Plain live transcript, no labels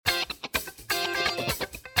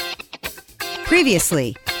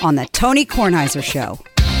Previously on the Tony Kornheiser Show.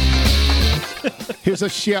 Here's a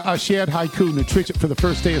shared haiku. Nutrition for the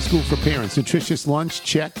first day of school for parents. Nutritious lunch,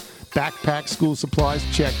 check. Backpack, school supplies,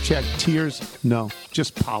 check. Tears, no.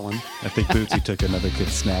 Just pollen. I think Bootsy took another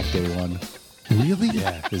kid's snack day one. Really?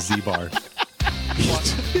 Yeah, the Z-Bar.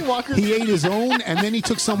 He ate his own, and then he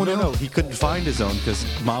took someone else. No, he couldn't find his own because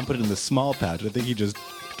Mom put it in the small pouch. I think he just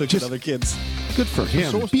took another kid's. Good for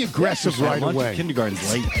him. Be aggressive right away.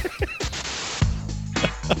 Kindergarten's late.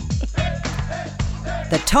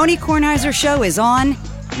 The Tony Kornheiser Show is on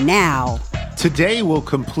now. Today will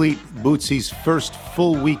complete Bootsy's first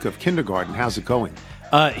full week of kindergarten. How's it going?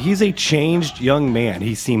 He's a changed young man.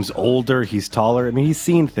 He seems older. He's taller. I mean, he's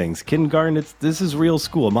seen things. Kindergarten, this is real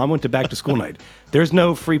school. Mom went to back to school night. There's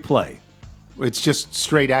no free play. It's just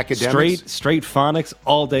straight academics? Straight phonics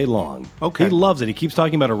all day long. Okay. He loves it. He keeps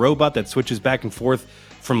talking about a robot that switches back and forth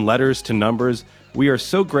from letters to numbers. We are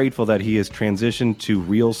so grateful that he has transitioned to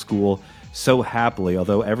real school so happily,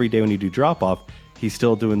 although every day when you do drop-off, he's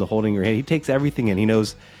still doing the holding your hand. He takes everything in. He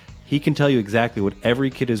knows, he can tell you exactly what every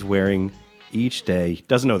kid is wearing each day. He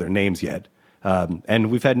doesn't know their names yet. And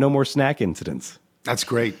we've had no more snack incidents. That's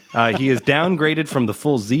great. He is downgraded from the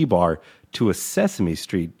full Z-Bar to a Sesame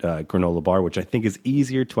Street granola bar, which I think is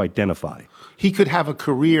easier to identify. He could have a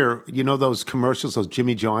career, you know those commercials, those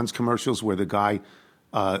Jimmy John's commercials where the guy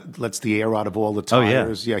lets the air out of all the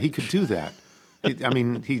tires? Oh, yeah. Yeah, he could do that.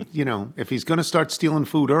 If he's going to start stealing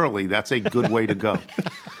food early, that's a good way to go.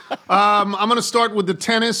 I'm going to start with the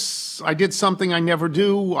tennis. I did something I never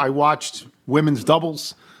do. I watched women's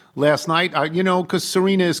doubles last night, because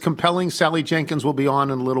Serena is compelling. Sally Jenkins will be on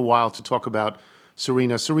in a little while to talk about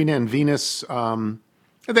Serena. Serena and Venus,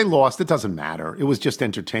 they lost. It doesn't matter. It was just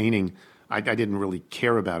entertaining. I didn't really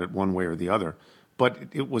care about it one way or the other, but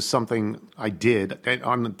it was something I did.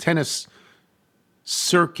 On the tennis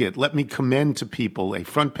circuit, let me commend to people a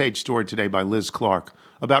front page story today by Liz Clark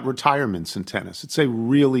about retirements in tennis. It's a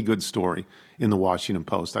really good story in the Washington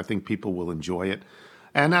Post. I think people will enjoy it.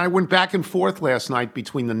 And I went back and forth last night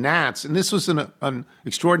between the Nats, and this was an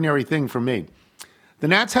extraordinary thing for me. The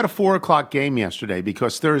Nats had a 4 o'clock game yesterday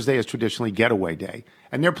because Thursday is traditionally getaway day,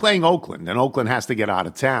 and they're playing Oakland, and Oakland has to get out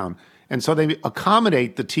of town. And so they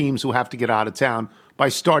accommodate the teams who have to get out of town by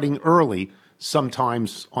starting early,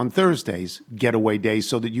 sometimes on Thursdays, getaway days,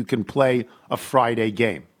 so that you can play a Friday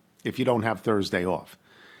game if you don't have Thursday off.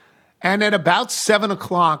 And at about 7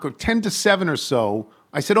 o'clock or 10 to 7 or so,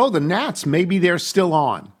 I said, the Nats, maybe they're still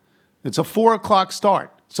on. It's a 4 o'clock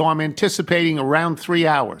start, so I'm anticipating around 3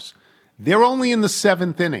 hours. They're only in the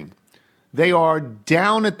 7th inning. They are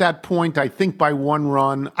down at that point, I think, by 1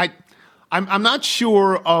 run. I'm not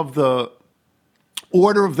sure of the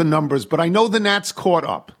order of the numbers, but I know the Nats caught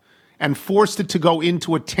up and forced it to go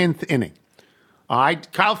into a 10th inning. All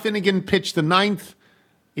right, Kyle Finnegan pitched the 9th.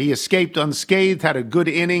 He escaped unscathed, had a good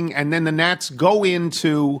inning, and then the Nats go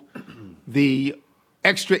into the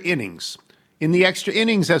extra innings. In the extra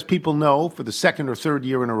innings, as people know, for the second or third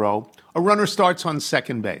year in a row, a runner starts on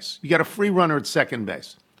second base. You got a free runner at second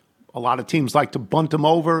base. A lot of teams like to bunt him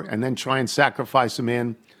over and then try and sacrifice him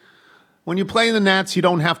in. When you play in the Nats, you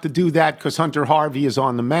don't have to do that because Hunter Harvey is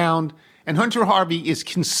on the mound. And Hunter Harvey is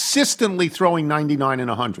consistently throwing 99 and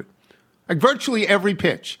 100. Like virtually every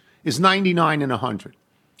pitch is 99 and 100.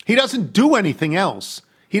 He doesn't do anything else.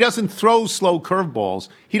 He doesn't throw slow curveballs.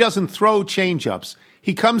 He doesn't throw changeups.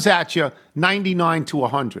 He comes at you 99 to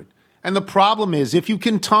 100. And the problem is if you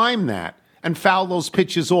can time that and foul those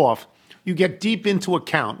pitches off, you get deep into a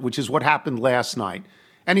count, which is what happened last night.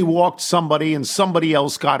 And he walked somebody and somebody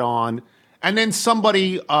else got on. And then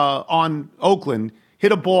somebody on Oakland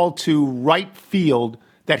hit a ball to right field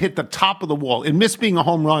that hit the top of the wall. It missed being a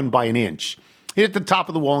home run by an inch. It hit the top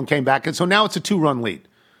of the wall and came back. And so now it's a 2-run lead.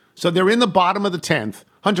 So they're in the bottom of the 10th.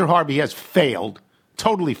 Hunter Harvey has failed,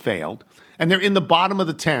 totally failed. And they're in the bottom of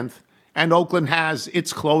the 10th. And Oakland has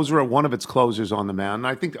its closer or one of its closers on the mound. And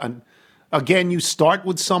I think, again, you start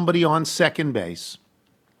with somebody on second base.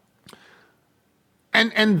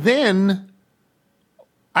 And then...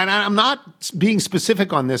 And I'm not being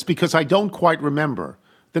specific on this because I don't quite remember.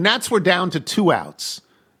 The Nats were down to 2 outs.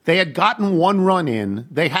 They had gotten 1 run in.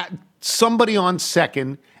 They had somebody on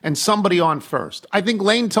second and somebody on first. I think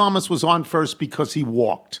Lane Thomas was on first because he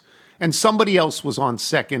walked. And somebody else was on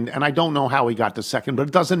second, and I don't know how he got to second, but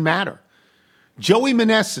it doesn't matter. Joey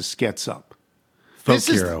Meneses gets up. Folk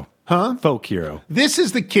hero. Folk hero. This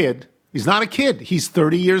is the kid. He's not a kid. He's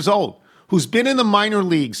 30 years old, who's been in the minor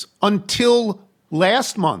leagues until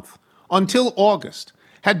last month, until August,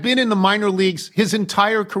 had been in the minor leagues his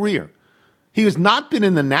entire career. He has not been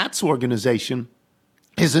in the Nats organization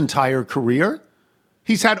his entire career.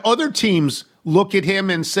 He's had other teams look at him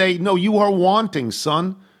and say, no, you are wanting,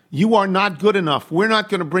 son. You are not good enough. We're not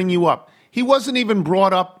going to bring you up. He wasn't even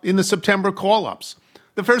brought up in the September call-ups.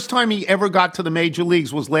 The first time he ever got to the major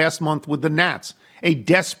leagues was last month with the Nats, a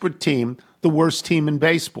desperate team, the worst team in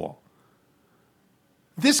baseball.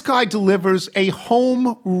 This guy delivers a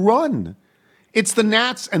home run. It's the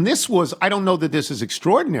Nats, and this was, I don't know that this is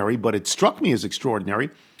extraordinary, but it struck me as extraordinary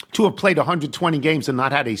to have played 120 games and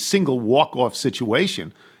not had a single walk-off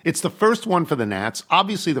situation. It's the first one for the Nats,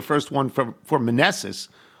 obviously the first one for Meneses,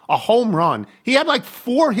 a home run. He had like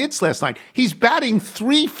 4 hits last night. He's batting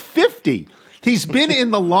 .350. He's been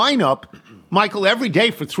in the lineup, Michael, every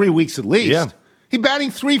day for 3 weeks at least. Yeah. He's batting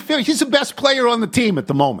 .350. He's the best player on the team at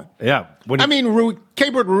the moment. Yeah.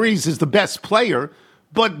 Keibert Ruiz is the best player,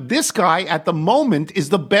 but this guy at the moment is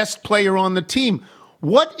the best player on the team.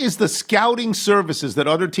 What is the scouting services that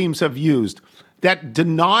other teams have used that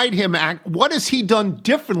denied him? What has he done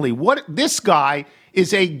differently? This guy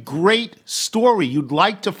is a great story. You'd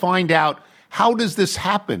like to find out, how does this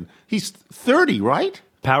happen? He's 30, right?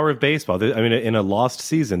 Power of baseball. I mean, in a lost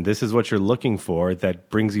season, this is what you're looking for that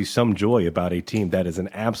brings you some joy about a team that is an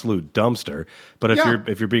absolute dumpster. But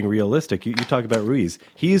if you're being realistic, you talk about Ruiz.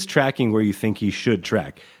 He is tracking where you think he should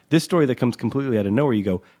track. This story that comes completely out of nowhere, you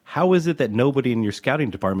go, how is it that nobody in your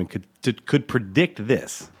scouting department could predict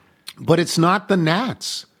this? But it's not the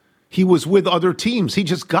Nats. He was with other teams.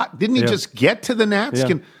 Didn't he just get to the Nats?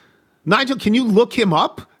 Yeah. Nigel, can you look him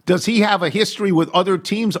up? Does he have a history with other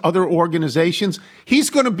teams, other organizations? He's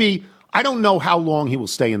going to be, I don't know how long he will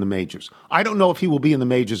stay in the majors. I don't know if he will be in the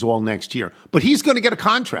majors all next year, but he's going to get a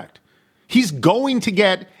contract. He's going to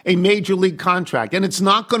get a major league contract, and it's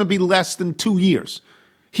not going to be less than 2 years.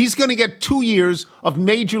 He's going to get 2 years of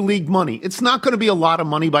major league money. It's not going to be a lot of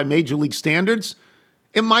money by major league standards.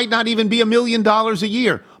 It might not even be $1 million a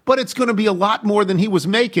year, but it's going to be a lot more than he was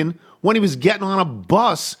making when he was getting on a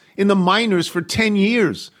bus in the minors for 10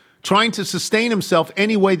 years, trying to sustain himself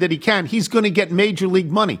any way that he can. He's going to get major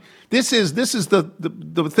league money. This is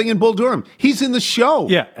the thing in Bull Durham. He's in the show.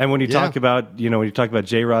 Yeah, and when you talk about, when you talk about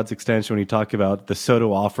J-Rod's extension, when you talk about the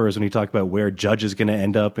Soto offers, when you talk about where Judge is going to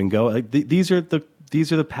end up and go, these are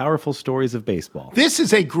the powerful stories of baseball. This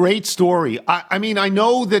is a great story. I mean, I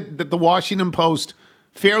know that the Washington Post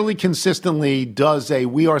fairly consistently does a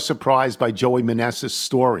 "We are surprised by Joey Meneses"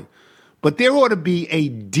 story. But there ought to be a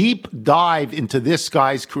deep dive into this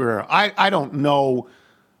guy's career. I don't know.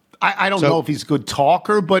 I don't know if he's a good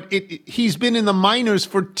talker, but he's been in the minors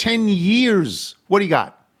for 10 years. What do you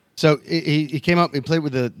got? So he came up, he played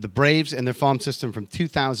with the Braves and their farm system from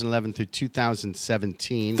 2011 through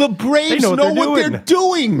 2017. The Braves know what they're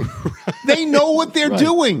doing. They know what they're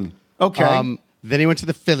doing. Okay. Then he went to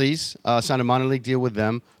the Phillies, signed a minor league deal with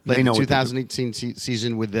them. Played the 2018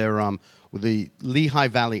 season with their with the Lehigh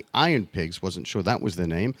Valley Iron Pigs. Wasn't sure that was their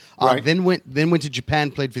name. Right. Then went to Japan,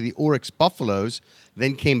 played for the Oryx Buffaloes.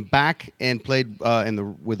 Then came back and played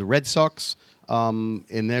with the Red Sox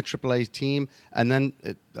in their AAA team, and then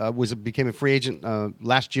became a free agent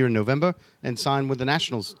last year in November and signed with the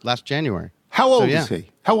Nationals last January. How old is he?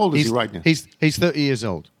 How old is he right now? He's 30 years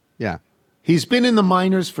old. Yeah. He's been in the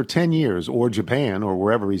minors for 10 years, or Japan, or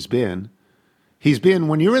wherever he's been.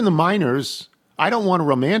 When you're in the minors, I don't want to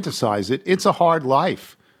romanticize it. It's a hard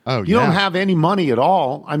life. Oh, you don't have any money at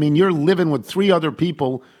all. I mean, you're living with 3 other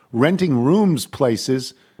people, renting rooms,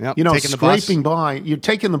 places, scraping by. You're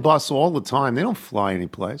taking the bus all the time. They don't fly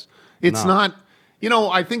anyplace. It's not,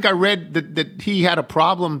 I think I read that he had a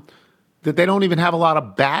problem that they don't even have a lot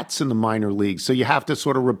of bats in the minor leagues. So you have to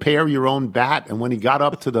sort of repair your own bat. And when he got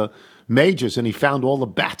up to the majors and he found all the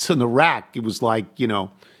bats in the rack, it was like,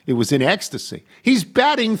 it was in ecstasy. He's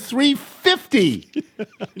batting .350,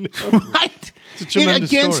 right? It's a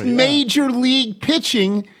tremendous against story, major league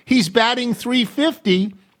pitching, he's batting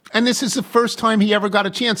 .350, and this is the first time he ever got a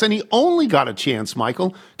chance. And he only got a chance,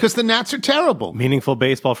 Michael, because the Nats are terrible. Meaningful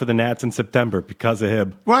baseball for the Nats in September because of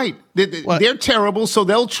him. Right. They're terrible, so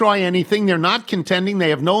they'll try anything. They're not contending. They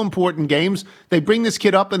have no important games. They bring this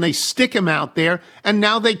kid up and they stick him out there, and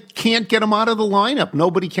now they can't get him out of the lineup.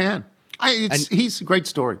 Nobody can. He's a great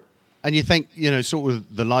story. And you think, sort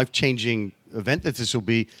of the life-changing event that this will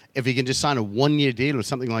be, if he can just sign a 1-year deal or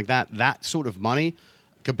something like that sort of money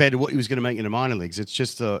compared to what he was going to make in the minor leagues, it's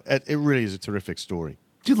just it really is a terrific story.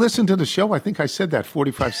 Did you listen to the show? I think I said that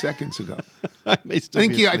 45 seconds ago. I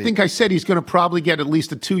think I said he's going to probably get at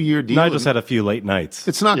least a 2-year deal. Nigel's had a few late nights.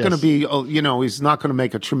 It's not going to be, he's not going to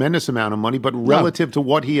make a tremendous amount of money, but relative to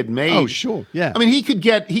what he had made. Oh, sure, yeah. I mean, he could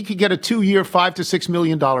get a 2-year, $5 to $6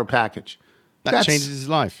 million package. That changes his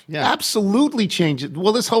life. Yeah, absolutely changes.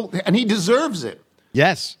 Well, and he deserves it.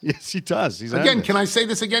 Yes, he does. He's Again, can I say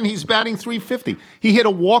this again? He's batting .350. He hit a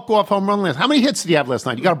walk-off home run last. How many hits did he have last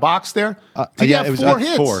night? You got a box there? Did he have it was 4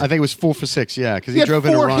 hits? 4. I think it was 4 for 6. Yeah, because he had drove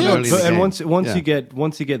in a 4 run hits. early in the And game.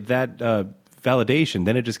 once you get that validation,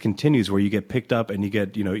 then it just continues where you get picked up and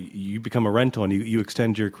you become a rental and you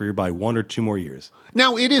extend your career by 1 or 2 more years.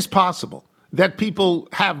 Now, it is possible that people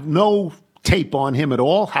have no tape on him at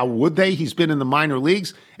all. How would they? He's been in the minor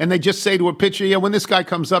leagues, and they just say to a pitcher, "Yeah, when this guy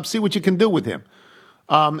comes up, see what you can do with him."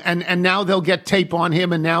 And now they'll get tape on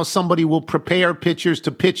him, and now somebody will prepare pitchers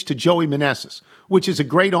to pitch to Joey Meneses, which is a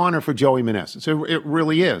great honor for Joey Meneses. It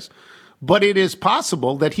really is. But it is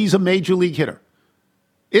possible that he's a major league hitter.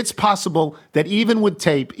 It's possible that even with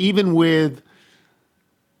tape, even with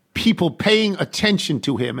people paying attention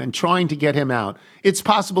to him and trying to get him out, it's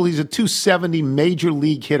possible he's a 270 major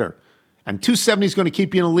league hitter. And 270 is going to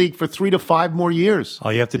keep you in the league for 3 to 5 more years.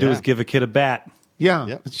 All you have to do is give a kid a bat. Yeah,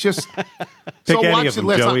 Yep. it's just. Pick So any watch of them, it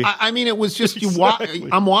last Joey. night. I mean, it was just Exactly.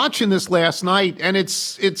 I'm watching this last night, and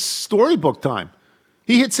it's storybook time.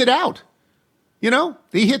 He hits it out.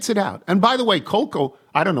 He hits it out. And by the way, Coco,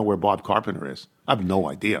 I don't know where Bob Carpenter is. I have no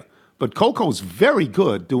idea. But Coco's very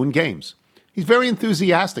good doing games. He's very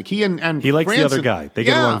enthusiastic. He likes the other guy. They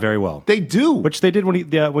get along very well. They do. Which they did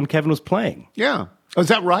when Kevin was playing. Yeah. Oh, is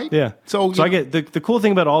that right? Yeah. So I get the cool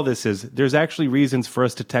thing about all this is there's actually reasons for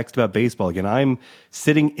us to text about baseball again. I'm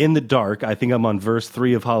sitting in the dark. I think I'm on verse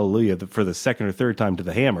 3 of Hallelujah for the second or third time to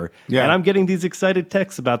the hammer. Yeah. And I'm getting these excited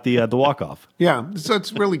texts about the walk-off. Yeah, so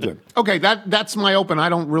it's really good. Okay, that's my open. I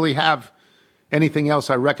don't really have anything else.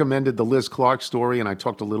 I recommended the Liz Clark story, and I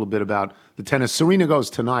talked a little bit about the tennis. Serena goes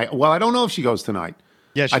tonight. Well, I don't know if she goes tonight.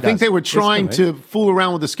 Yeah, she I think does. they were trying tonight. to fool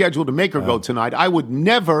around with the schedule to make her go tonight. I would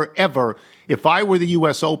never, ever, if I were the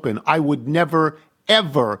U.S. Open, I would never,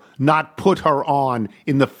 ever not put her on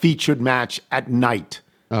in the featured match at night.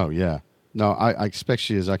 Oh, yeah. No, I expect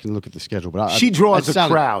she is. I can look at the schedule. But She draws a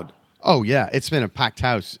crowd. Oh, yeah. It's been a packed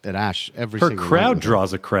house at Ash every Her single crowd night.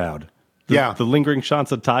 draws a crowd. Yeah. The lingering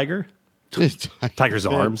shots of Tiger. Tiger's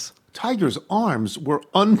Yeah. arms. Tiger's arms were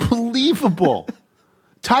unbelievable.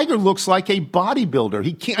 Tiger looks like a bodybuilder.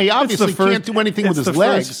 He obviously can't do anything with his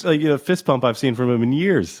legs. First, fist pump I've seen from him in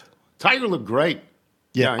years. Tiger looked great.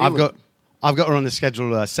 Yeah, he I've got her on the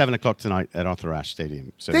schedule 7:00 tonight at Arthur Ashe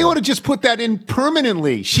Stadium. So They ought to just put that in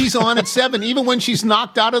permanently. She's on at 7, even when she's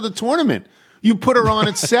knocked out of the tournament. You put her on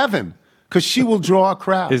at 7 because she will draw a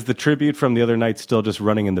crowd. Is the tribute from the other night still just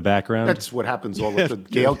running in the background? That's what happens all with the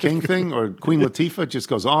Gayle King thing or Queen Latifah. It just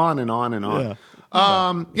goes on and on and on.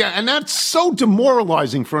 And that's so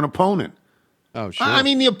demoralizing for an opponent. Oh, sure. I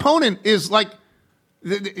mean, the opponent is like,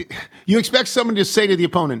 you expect someone to say to the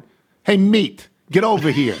opponent, "Hey, meat, get over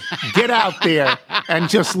here. Get out there and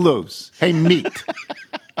just lose. Hey, meat."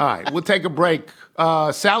 All right, we'll take a break.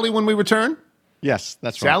 Sally, when we return? Yes,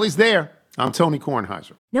 that's right. Sally's there. I'm Tony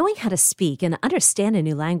Kornheiser. Knowing how to speak and understand a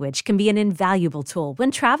new language can be an invaluable tool when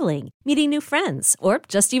traveling, meeting new friends, or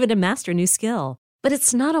just even to master a new skill. But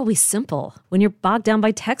it's not always simple when you're bogged down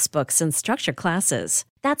by textbooks and structure classes.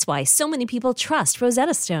 That's why so many people trust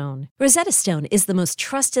Rosetta Stone. Rosetta Stone is the most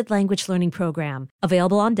trusted language learning program,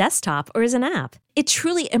 available on desktop or as an app. It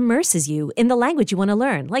truly immerses you in the language you want to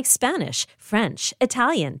learn, like Spanish, French,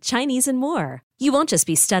 Italian, Chinese, and more. You won't just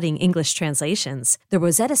be studying English translations. The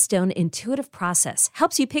Rosetta Stone intuitive process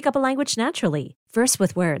helps you pick up a language naturally, first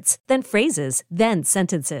with words, then phrases, then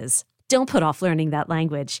sentences. Don't put off learning that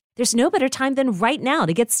language. There's no better time than right now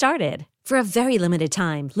to get started. For a very limited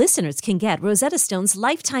time, listeners can get Rosetta Stone's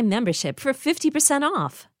lifetime membership for 50%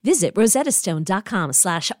 off. Visit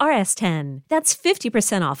rosettastone.com/rs10. That's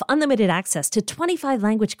 50% off unlimited access to 25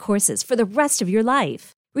 language courses for the rest of your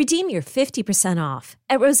life. Redeem your 50% off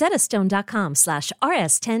at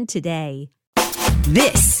rosettastone.com/rs10 today.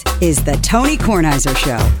 This is the Tony Kornheiser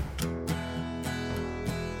Show.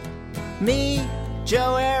 Me,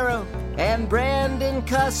 Joe Arrow, and Brandon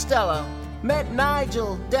Costello met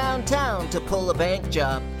Nigel downtown to pull a bank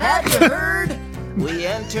job. Have you heard? We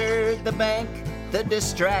entered the bank, the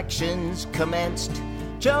distractions commenced.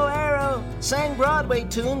 Joe Arrow sang Broadway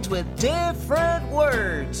tunes with different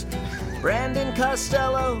words. Brandon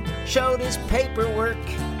Costello showed his paperwork.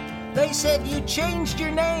 They said, "You changed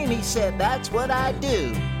your name." He said, "That's what I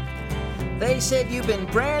do." They said, "You've been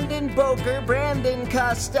Brandon Boker, Brandon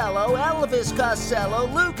Costello, Elvis Costello,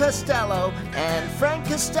 Lou Costello, and Frank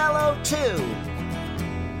Costello, too."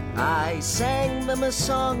 I sang them a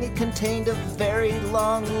song. It contained a very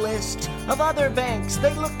long list of other banks.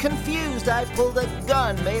 They looked confused. I pulled a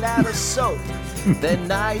gun made out of soap. Then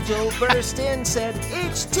Nigel burst in, said,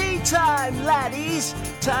 "It's tea time, laddies."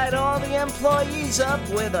 Tied all the employees up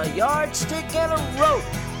with a yardstick and a rope.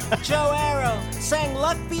 Joe Arrow sang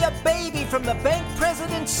Luck Be a Baby from the bank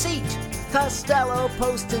president's seat. Costello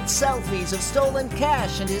posted selfies of stolen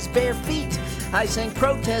cash and his bare feet. I sang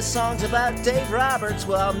protest songs about Dave Roberts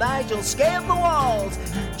while Nigel scaled the walls.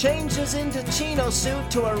 Changed his Indochino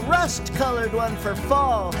suit to a rust-colored one for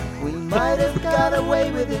fall. We might have got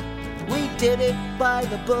away with it. We did it by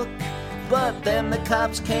the book. But then the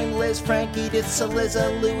cops came, Liz, Frank, Edith,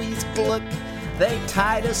 Saliza, Louise, Gluck. They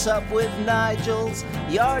tied us up with Nigel's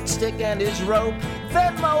yardstick and his rope.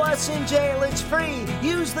 Venmo us in jail, it's free.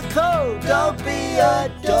 Use the code, don't be a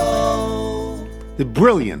dope. The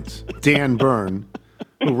brilliant Dan Byrne,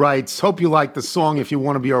 who writes, hope you like the song. If you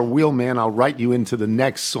want to be our wheelman, I'll write you into the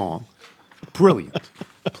next song. Brilliant.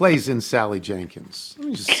 Plays in Sally Jenkins. Let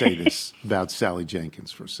me just say this about Sally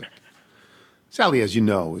Jenkins for a second. Sally, as you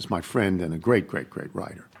know, is my friend and a great, great, great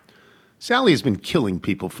writer. Sally has been killing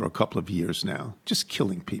people for a couple of years now, just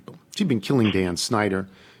killing people. She's been killing Dan Snyder.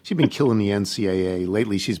 She's been killing the NCAA.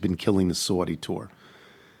 Lately, she's been killing the Saudi tour.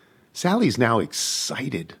 Sally's now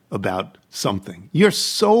excited about something. You're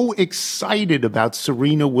so excited about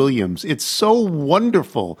Serena Williams. It's so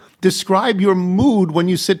wonderful. Describe your mood when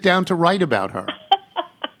you sit down to write about her.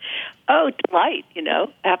 Oh, delight,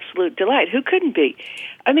 absolute delight. Who couldn't be?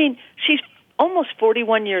 I mean, she's almost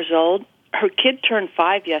 41 years old. Her kid turned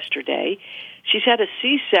 5 yesterday. She's had a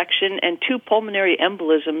C-section and 2 pulmonary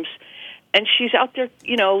embolisms, and she's out there,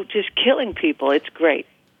 just killing people. It's great.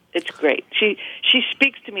 It's great. She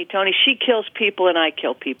speaks to me, Tony. She kills people, and I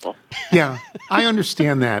kill people. Yeah, I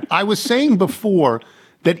understand that. I was saying before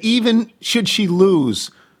that even should she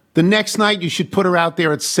lose, the next night you should put her out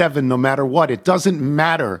there at 7, no matter what. It doesn't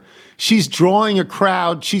matter. She's drawing a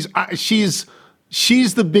crowd. She's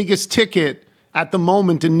the biggest ticket at the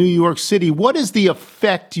moment in New York City. What is the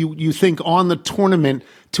effect you think on the tournament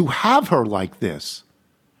to have her like this?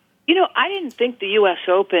 I didn't think the U.S.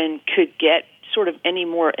 Open could get sort of any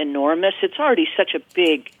more enormous. It's already such a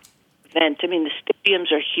big event. I mean, the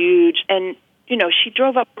stadiums are huge. And, she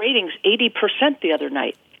drove up ratings 80% the other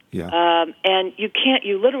night. Yeah. And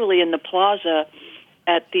you literally in the plaza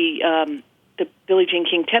at the Billie Jean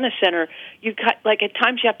King Tennis Center, at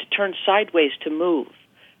times you have to turn sideways to move.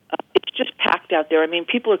 It's just packed out there. I mean,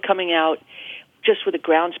 people are coming out just with a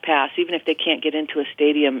grounds pass, even if they can't get into a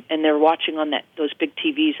stadium, and they're watching on those big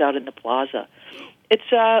TVs out in the plaza.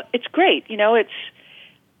 It's great. The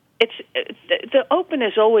Open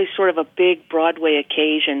is always sort of a big Broadway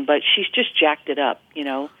occasion, but she's just jacked it up.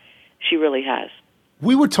 She really has.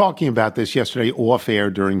 We were talking about this yesterday off air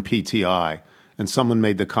during PTI, and someone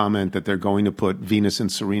made the comment that they're going to put Venus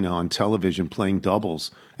and Serena on television playing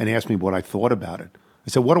doubles, and asked me what I thought about it. I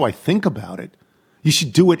said, what do I think about it? You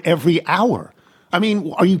should do it every hour. I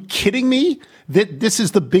mean, are you kidding me? That this is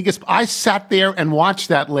the biggest. I sat there and watched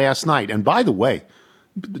that last night. And by the way,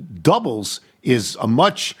 doubles is a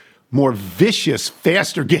much more vicious,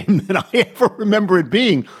 faster game than I ever remember it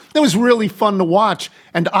being. It was really fun to watch.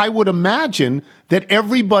 And I would imagine that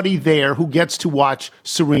everybody there who gets to watch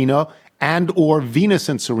Serena and or Venus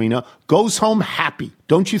and Serena goes home happy.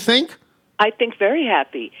 Don't you think? I think very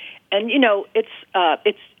happy. And,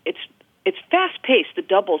 it's fast-paced, the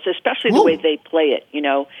doubles, especially the way they play it,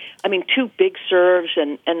 I mean, 2 big serves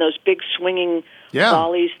and those big swinging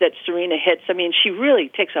volleys that Serena hits. I mean, she really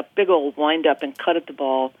takes a big old wind-up and cut at the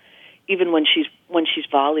ball, even when she's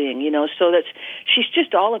volleying, So she's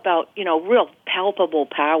just all about, real palpable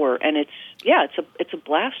power. And it's a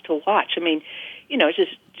blast to watch. I mean,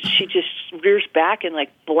 she just rears back and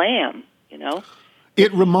blam,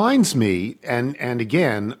 It reminds me, and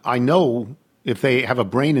again, I know if they have a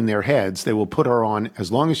brain in their heads, they will put her on,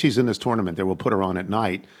 as long as she's in this tournament, they will put her on at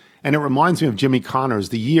night. And it reminds me of Jimmy Connors.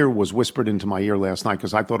 The year was whispered into my ear last night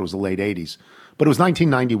because I thought it was the late 80s. But it was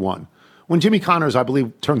 1991. When Jimmy Connors, I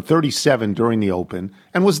believe, turned 37 during the Open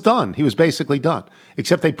and was done. He was basically done.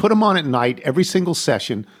 Except they put him on at night every single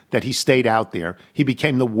session that he stayed out there. He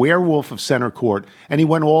became the werewolf of center court, and he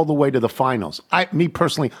went all the way to the finals. Me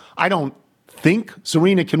personally, I don't think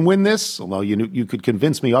Serena can win this, although you could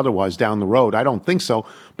convince me otherwise down the road. I don't think so.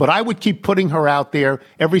 But I would keep putting her out there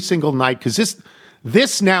every single night because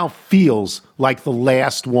this now feels like the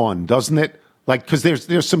last one, doesn't it? Because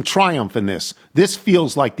there's some triumph in this. This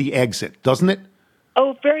feels like the exit, doesn't it?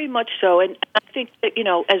 Oh, very much so. And I think that,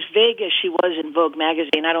 as vague as she was in Vogue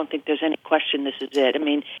magazine, I don't think there's any question this is it. I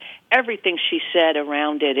mean, everything she said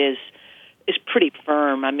around it is pretty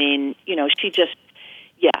firm. I mean, she just,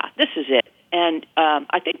 this is it. And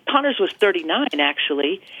I think Connors was 39,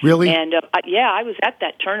 actually. Really? And, I was at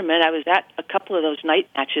that tournament. I was at a couple of those night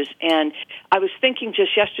matches. And I was thinking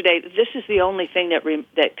just yesterday, this is the only thing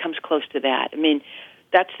that comes close to that. I mean,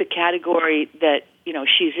 that's the category that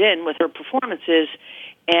she's in with her performances,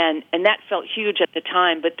 and that felt huge at the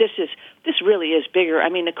time. But this really is bigger. I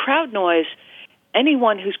mean, the crowd noise.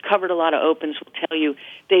 Anyone who's covered a lot of Opens will tell you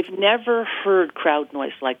they've never heard crowd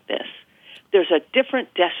noise like this. There's a different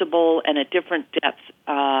decibel and a different depth.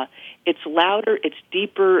 It's louder, it's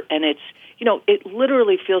deeper, and it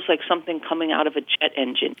literally feels like something coming out of a jet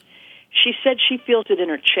engine. She said she feels it in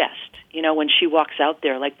her chest, when she walks out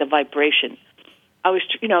there, like the vibration.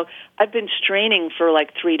 I've been straining for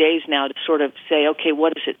like 3 days now to sort of say, okay,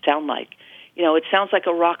 what does it sound like? It sounds like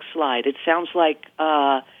a rock slide. It sounds like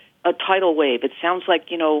a tidal wave. It sounds like,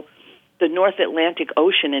 the North Atlantic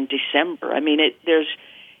Ocean in December. I mean,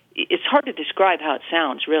 it's hard to describe how it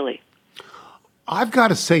sounds, really. I've got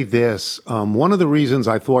to say this. One of the reasons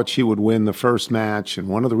I thought she would win the first match, and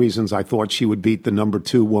one of the reasons I thought she would beat the number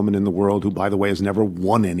 2 woman in the world, who, by the way, has never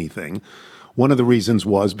won anything, one of the reasons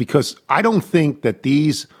was because I don't think that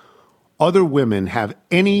these other women have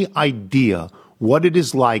any idea what it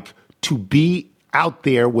is like to be out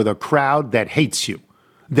there with a crowd that hates you,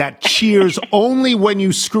 that cheers only when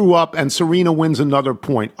you screw up and Serena wins another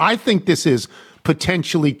point. I think this is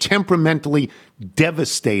potentially temperamentally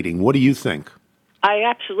devastating. What do you think? I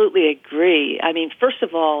absolutely agree. I mean, first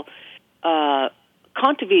of all,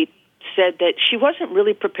 Kontaveit said that she wasn't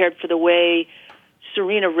really prepared for the way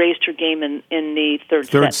Serena raised her game in the third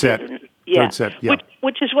set. Yeah. Third set, yeah.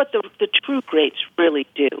 Which is what the true greats really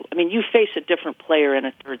do. I mean, you face a different player in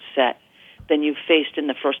a third set than you faced in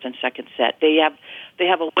the first and second set. They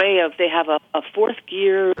have a way of, they have a fourth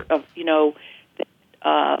gear of,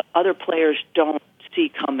 that other players don't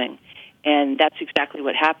see coming. And that's exactly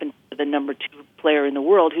what happened to the number 2 player in the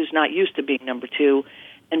world, who's not used to being number 2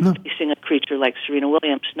 and facing a creature like Serena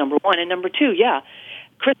Williams, number 1. And number 2,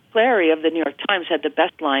 Chris Clary of the New York Times had the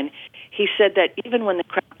best line. He said that even when the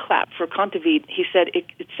crowd clapped for Kontaveit, he said it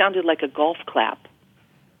sounded like a golf clap.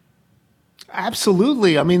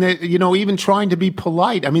 Absolutely. I mean, even trying to be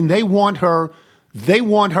polite. I mean, they want her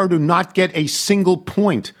to not get a single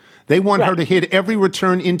point. They want her to hit every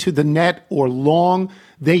return into the net or long.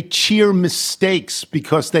 They cheer mistakes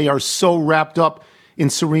because they are so wrapped up in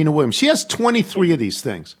Serena Williams. She has 23 of these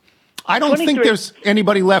things. I don't think there's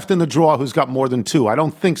anybody left in the draw who's got more than 2. I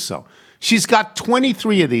don't think so. She's got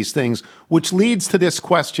 23 of these things, which leads to this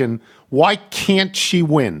question: why can't she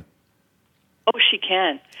win? Oh, she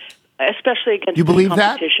can, especially against you believe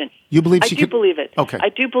competition. That? You believe she can? I do believe it. Okay. I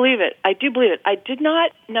do believe it. I did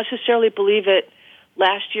not necessarily believe it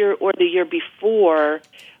last year or the year before,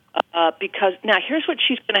 because now here's what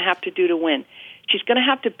she's going to have to do to win. She's going to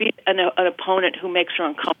have to beat an opponent who makes her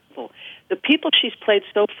uncomfortable. The people she's played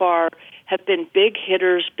so far have been big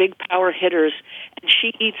hitters, big power hitters, and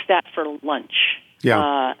she eats that for lunch.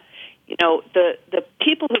 Yeah. The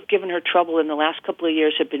people who've given her trouble in the last couple of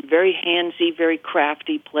years have been very handsy, very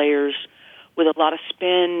crafty players with a lot of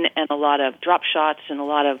spin and a lot of drop shots and a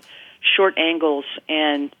lot of short angles,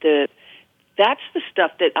 and that's the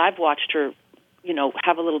stuff that I've watched her,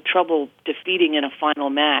 have a little trouble defeating in a final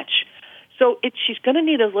match. So she's going to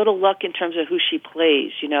need a little luck in terms of who she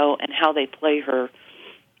plays, and how they play her.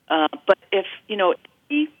 But if,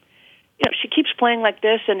 she keeps playing like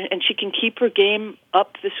this and she can keep her game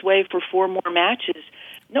up this way for 4 more matches,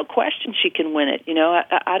 no question she can win it.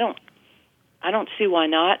 I don't see why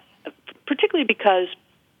not, particularly because,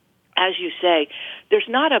 as you say, there's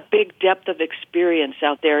not a big depth of experience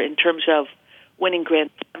out there in terms of winning Grand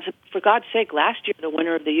Slams. For God's sake, last year the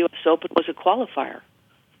winner of the U.S. Open was a qualifier.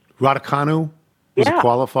 Raducanu was a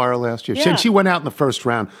qualifier last year. Yeah. She went out in the first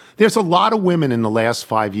round. There's a lot of women in the last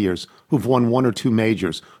 5 years who've won 1 or 2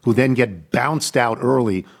 majors who then get bounced out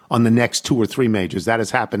early on the next 2 or 3 majors. That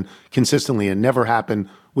has happened consistently and never happened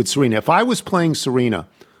with Serena. If I was playing Serena,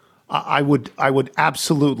 I would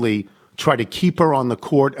absolutely try to keep her on the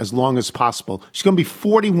court as long as possible. She's going to be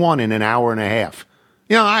 41 in an hour and a half.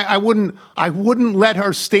 I wouldn't let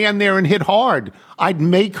her stand there and hit hard. I'd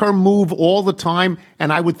make her move all the time,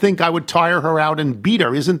 and I would think I would tire her out and beat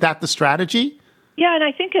her. Isn't that the strategy? Yeah, and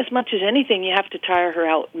I think as much as anything, you have to tire her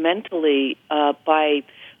out mentally by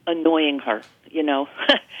annoying her. Yeah.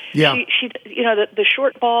 She the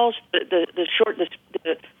short balls, the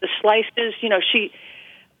slices.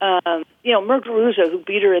 Muguruza, who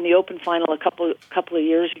beat her in the Open final a couple of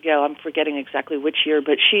years ago. I'm forgetting exactly which year,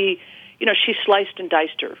 but she sliced and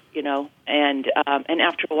diced her, and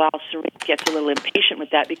after a while, Serena gets a little impatient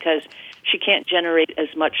with that because she can't generate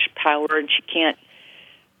as much power and she can't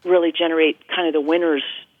really generate kind of the winners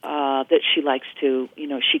that she likes to.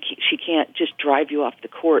 She can't just drive you off the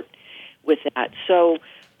court with that. So,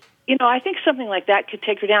 I think something like that could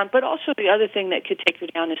take her down. But also the other thing that could take her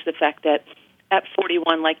down is the fact that at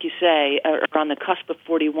 41, like you say, or on the cusp of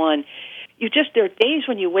 41, there are days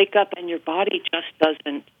when you wake up and your body just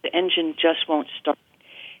doesn't, the engine just won't start,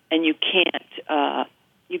 and you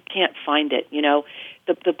can't find it.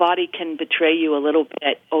 The body can betray you a little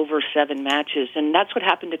bit over 7 matches, and that's what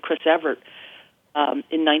happened to Chris Evert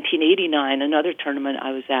in 1989, another tournament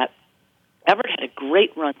I was at. Evert had a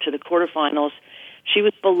great run to the quarterfinals. She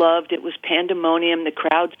was beloved. It was pandemonium. The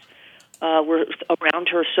crowds were around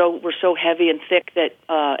her were so heavy and thick that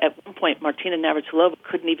at one point Martina Navratilova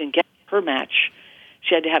couldn't even get her match.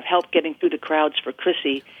 She had to have help getting through the crowds for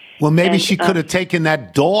Chrissy. Well, maybe she could have taken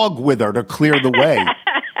that dog with her to clear the way,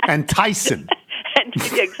 and Tyson.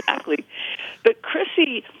 Exactly. But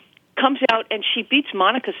Chrissy comes out and she beats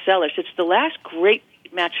Monica Seles. It's the last great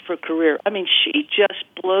match of her career. I mean, she just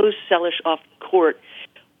blows Seles off the court.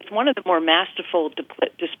 It's one of the more masterful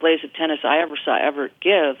displays of tennis I ever saw Evert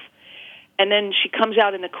give. And then she comes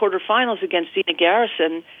out in the quarterfinals against Zina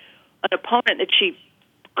Garrison, an opponent that she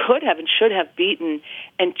could have and should have beaten,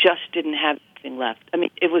 and just didn't have anything left. I mean,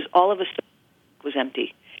 it was all of a sudden it was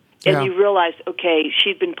empty. And you realized, okay,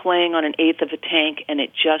 she'd been playing on an eighth of a tank, and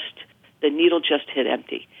the needle just hit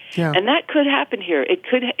empty. Yeah. And that could happen here. It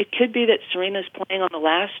could be that Serena's playing on the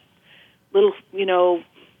last little,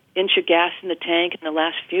 inch of gas in the tank and the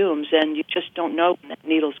last fumes, and you just don't know when that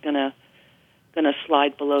needle's gonna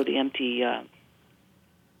slide below the empty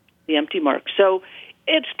mark. So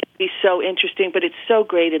it's going to be so interesting, but it's so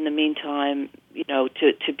great in the meantime,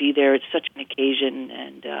 to be there. It's such an occasion,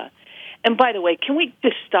 and by the way, can we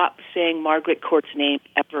just stop saying Margaret Court's name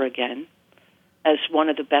ever again as one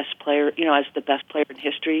of the best players, as the best player in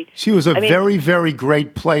history? She was a very, very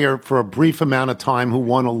great player for a brief amount of time who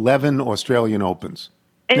won 11 Australian Opens.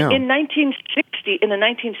 In the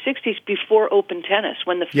 1960s, before open tennis,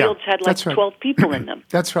 when the fields had 12 people in them.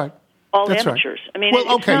 That's right. All amateurs. Right. I mean,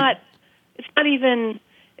 it's not even,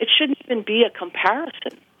 it shouldn't even be a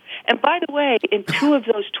comparison. And by the way, in 2 of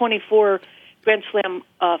those 24 Grand Slam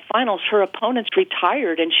finals, her opponents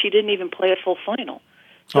retired, and she didn't even play a full final.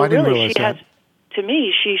 So I didn't realize that. To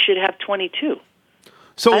me, she should have 22.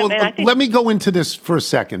 So let me go into this for a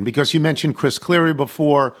second, because you mentioned Chris Cleary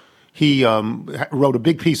before. He wrote a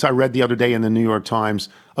big piece I read the other day in the New York Times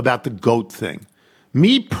about the GOAT thing.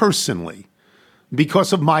 Me personally,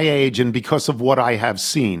 because of my age and because of what I have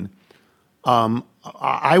seen,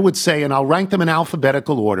 I would say, and I'll rank them in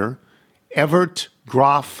alphabetical order, Evert,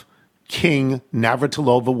 Graf, King,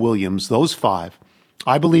 Navratilova, Williams, those 5.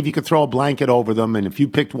 I believe you could throw a blanket over them, and if you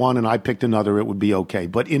picked one and I picked another, it would be okay.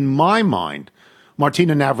 But in my mind,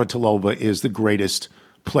 Martina Navratilova is the greatest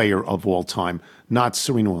player of all time, not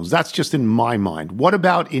Serena Williams. That's just in my mind. What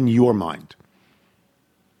about in your mind?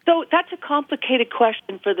 So that's a complicated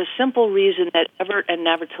question for the simple reason that Evert and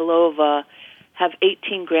Navratilova have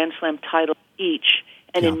 18 Grand Slam titles each,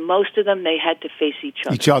 and in most of them they had to face each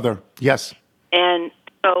other. Each other, yes. And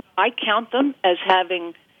so I count them as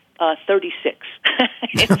having 36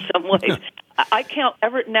 in some ways. I count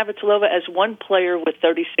Evert and Navratilova as one player with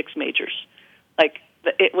 36 majors,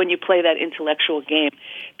 when you play that intellectual game.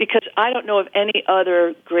 Because I don't know of any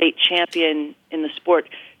other great champion in the sport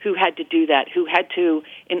who had to do that, who had to,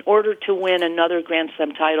 in order to win another Grand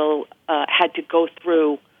Slam title, had to go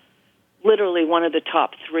through literally one of the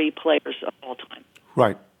top 3 players of all time.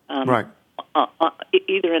 Right, right.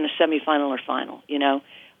 Either in a semifinal or final,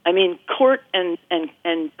 I mean, Court and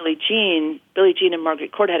Billie Jean and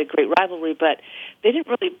Margaret Court had a great rivalry, but they didn't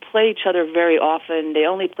really play each other very often. They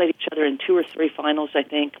only played each other in 2 or 3 finals, I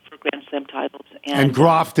think, for Grand Slam titles. And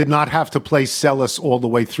Graf did not have to play Seles all the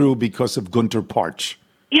way through because of Gunter Parch.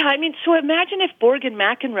 Yeah, I mean, so imagine if Borg and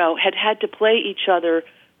McEnroe had to play each other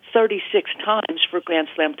 36 times for Grand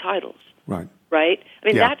Slam titles. Right. Right?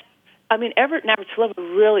 I mean, Evert and Navratilova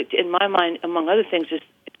really, in my mind, among other things, is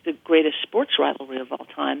the greatest sports rivalry of all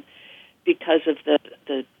time because of the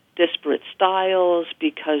disparate styles,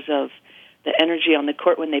 because of the energy on the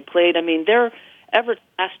court when they played. I mean, Everett's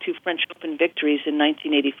last 2 French Open victories in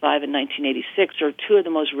 1985 and 1986 are 2 of the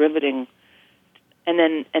most riveting. And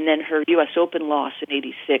then her U.S. Open loss in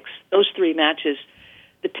 '86. Those 3 matches,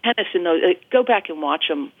 the tennis in those. Go back and watch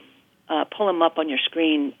them. Pull them up on your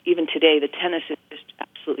screen. Even today, the tennis is just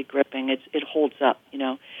absolutely gripping. It holds up,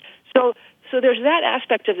 So there's that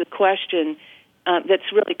aspect of the question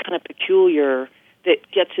that's really kind of peculiar,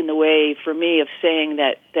 that gets in the way for me of saying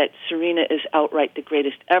that Serena is outright the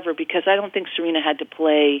greatest ever, because I don't think Serena had to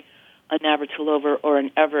play a Navratilova or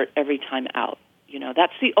an Evert every time out.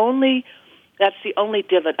 That's the only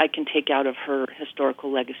divot I can take out of her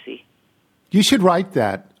historical legacy. You should write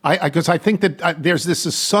that, because I think that there's this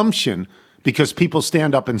assumption, because people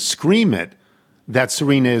stand up and scream it, that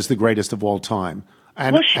Serena is the greatest of all time.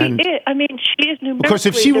 And, well, she is. I mean, she is numerically. Because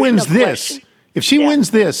if she wins question. if she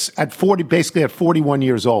wins this at 40, basically at 41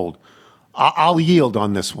 years old, I'll yield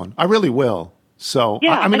on this one. I really will. So,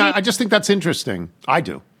 yeah, I just think that's interesting. I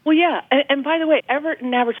do. Well, yeah. And by the way, Everett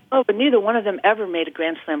and Navratilova, neither one of them ever made a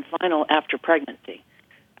Grand Slam final after pregnancy,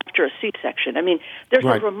 after a C-section. I mean, there's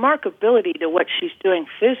a remarkability to what she's doing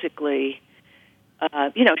physically.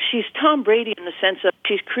 She's Tom Brady in the sense of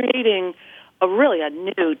she's creating a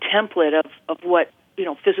new template of what,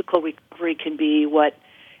 physical recovery can be, what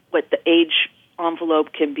the age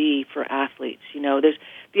envelope can be for athletes. There's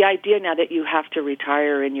the idea now that you have to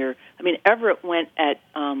retire Everett went at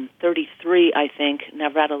 33, I think.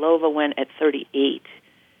 Navratilova went at 38.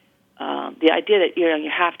 The idea that you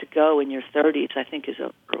have to go in your 30s, I think, is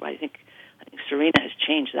over. I think Serena has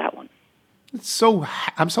changed that one.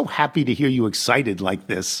 I'm so happy to hear you excited like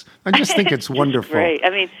this. I just think it's wonderful. Great.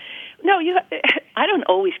 I don't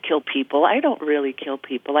always kill people. I don't really kill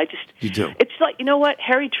people. You do. It's like, you know what,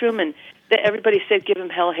 Harry Truman. Everybody said, "Give him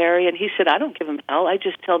hell, Harry," and he said, "I don't give him hell. I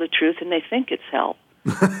just tell the truth, and they think it's hell."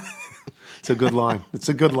 It's a good line.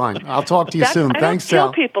 I'll talk to you soon. Thanks, Sal. I don't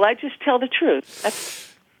Sal. kill people. I just tell the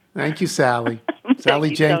truth. Thank you, Sally.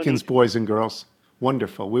 Sally Jenkins, Tony. Boys and girls.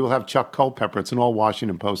 Wonderful. We will have Chuck Culpepper. It's an all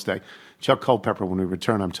Washington Post day. Chuck Culpepper when we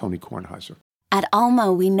return. I'm Tony Kornheiser. At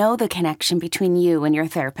Alma, we know the connection between you and your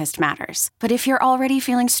therapist matters. But if you're already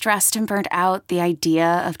feeling stressed and burnt out, the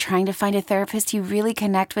idea of trying to find a therapist you really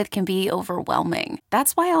connect with can be overwhelming.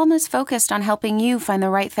 That's why Alma's focused on helping you find the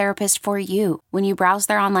right therapist for you. When you browse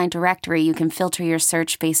their online directory, you can filter your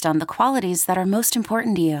search based on the qualities that are most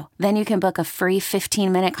important to you. Then you can book a free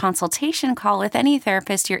 15-minute consultation call with any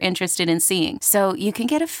therapist you're interested in seeing, so you can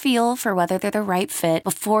get a feel for whether they're the right fit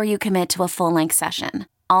before you commit to a full-length session.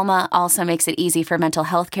 Alma also makes it easy for mental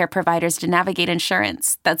health care providers to navigate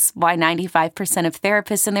insurance. That's why 95% of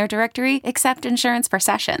therapists in their directory accept insurance for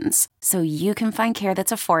sessions. So you can find care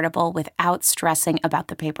that's affordable without stressing about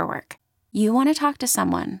the paperwork. You want to talk to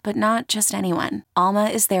someone, but not just anyone. Alma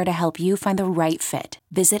is there to help you find the right fit.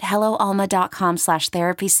 Visit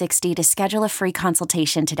helloalma.com/therapy60 to schedule a free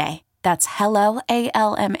consultation today. That's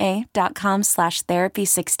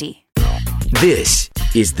helloalma.com/therapy60. This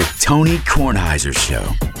is the Tony Kornheiser Show.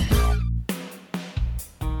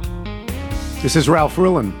 This is Ralph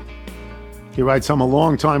Rillen. He writes, I'm a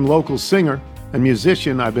longtime local singer and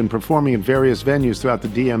musician. I've been performing at various venues throughout the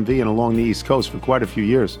DMV and along the East Coast for quite a few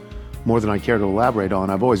years, more than I care to elaborate on.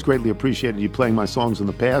 I've always greatly appreciated you playing my songs in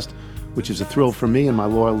the past, which is a thrill for me and my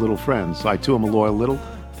loyal little friends. I, too, am a loyal little.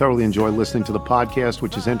 Thoroughly enjoy listening to the podcast,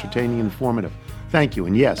 which is entertaining and informative. Thank you.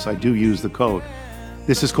 And yes, I do use the code.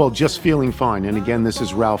 This is called Just Feeling Fine. And again, this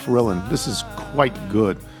is Ralph Rillen. This is quite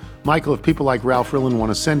good. Michael, if people like Ralph Rillen want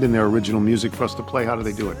to send in their original music for us to play, how do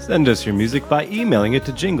they do it? Send us your music by emailing it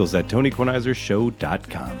to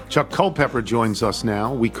jingles@TonyKornheiserShow.com. Chuck Culpepper joins us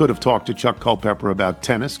now. We could have talked to Chuck Culpepper about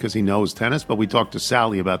tennis because he knows tennis, but we talked to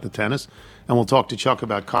Sally about the tennis, and we'll talk to Chuck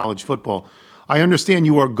about college football. I understand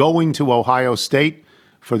you are going to Ohio State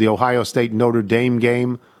for the Ohio State-Notre Dame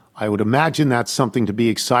game. I would imagine that's something to be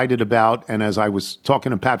excited about. And as I was talking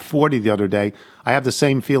to Pat Forty the other day, I have the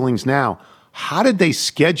same feelings now. How did they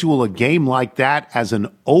schedule a game like that as an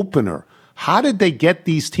opener? How did they get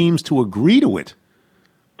these teams to agree to it?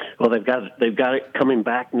 Well, they've got it coming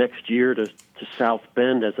back next year to South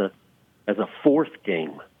Bend as a fourth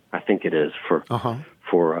game. I think it is for so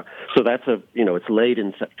that's it's late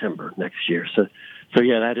in September next year. So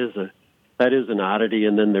yeah, that is an oddity.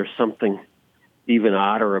 And then there's something even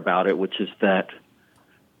odder about it, which is that,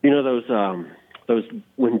 those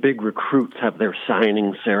when big recruits have their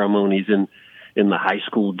signing ceremonies in the high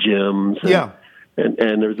school gyms.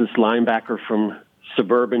 And there's this linebacker from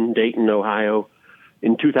suburban Dayton, Ohio,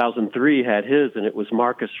 in 2003 had his, and it was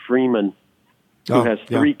Marcus Freeman, who has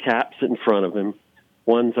three caps in front of him.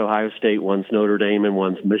 One's Ohio State, one's Notre Dame, and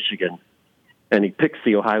one's Michigan. And he picks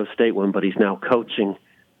the Ohio State one, but he's now coaching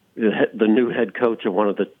the new head coach of one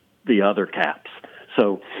of the other caps.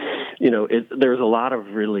 So, there's a lot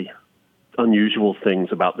of really unusual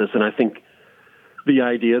things about this, and I think the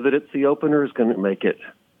idea that it's the opener is going to make it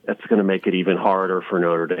even harder for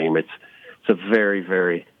Notre Dame. It's a very,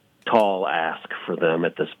 very tall ask for them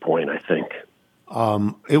at this point, I think.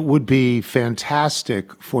 It would be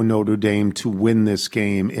fantastic for Notre Dame to win this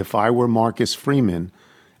game if I were Marcus Freeman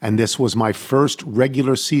and this was my first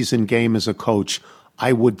regular season game as a coach.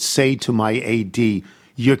 I would say to my AD,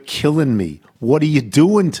 you're killing me. What are you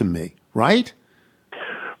doing to me? Right?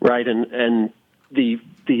 Right. And the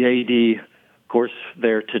AD, of course,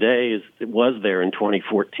 there today was there in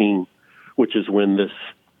 2014, which is when this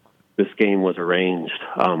this game was arranged.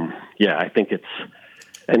 Yeah, I think it's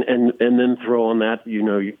and then throw on that,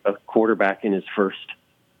 a quarterback in his first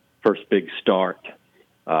big start,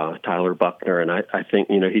 Tyler Buckner, and I think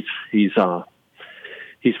he's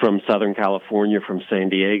from Southern California, from San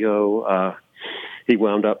Diego. He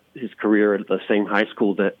wound up his career at the same high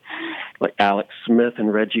school that like Alex Smith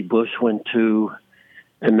and Reggie Bush went to,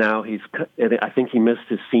 and now I think he missed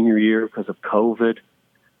his senior year because of COVID,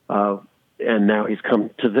 and now he's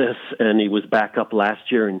come to this, and he was back up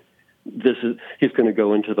last year, and he's going to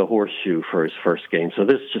go into the horseshoe for his first game. So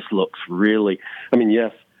this just looks really,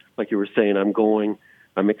 yes, like you were saying,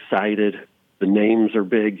 I'm excited. The names are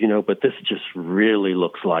big, but this just really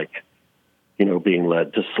looks like, being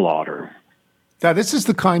led to slaughter. Now, this is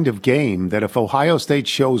the kind of game that if Ohio State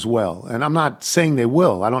shows well, and I'm not saying they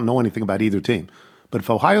will, I don't know anything about either team, but if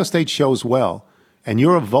Ohio State shows well and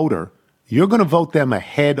you're a voter, you're going to vote them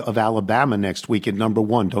ahead of Alabama next week at number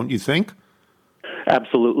 1, don't you think?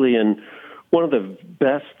 Absolutely. And one of the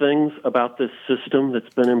best things about this system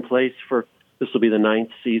that's been in place this will be the 9th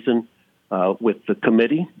season with the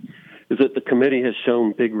committee, is that the committee has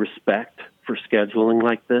shown big respect for scheduling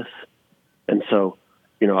like this. And so,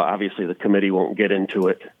 obviously the committee won't get into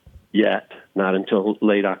it yet, not until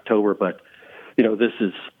late October, but, this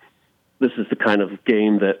is the kind of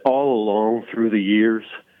game that all along through the years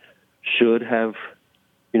should have,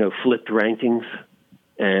 flipped rankings.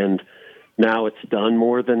 And now it's done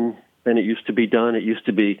more than it used to be done. It used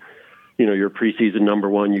to be, your preseason number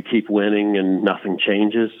 1, you keep winning and nothing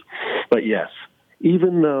changes. But yes,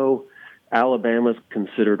 even though Alabama's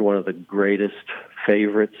considered one of the greatest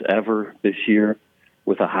favorites ever this year,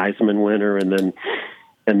 with a Heisman winner and then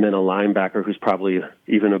a linebacker who's probably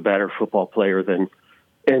even a better football player than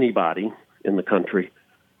anybody in the country,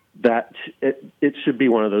 that it should be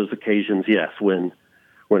one of those occasions, yes, when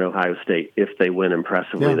Ohio State, if they win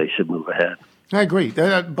impressively, they should move ahead. I agree.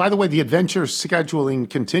 By the way, the adventure scheduling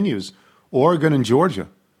continues. Oregon and Georgia.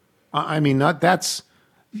 Georgia's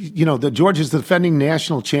the defending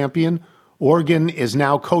national champion. Oregon is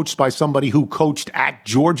now coached by somebody who coached at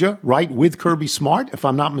Georgia, right, with Kirby Smart, if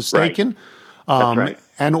I'm not mistaken. Right. That's right.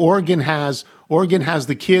 And Oregon has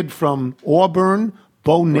the kid from Auburn,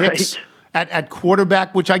 Bo Nix, at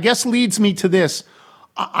quarterback, which I guess leads me to this.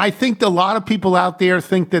 I think a lot of people out there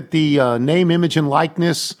think that the name, image, and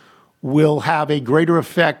likeness will have a greater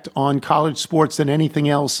effect on college sports than anything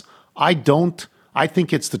else. I don't. I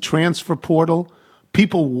think it's the transfer portal.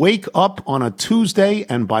 People wake up on a Tuesday,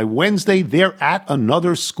 and by Wednesday, they're at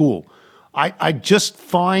another school. I just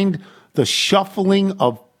find the shuffling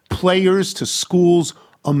of players to schools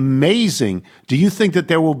amazing. Do you think that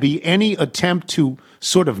there will be any attempt to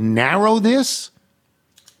sort of narrow this?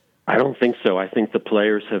 I don't think so. I think the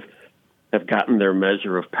players have gotten their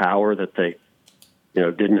measure of power that they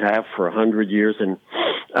didn't have for 100 years. And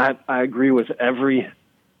I agree with every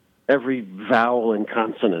vowel and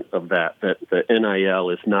consonant of that the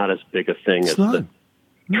NIL is not as big a thing as the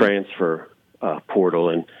transfer portal.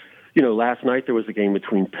 And, last night there was a game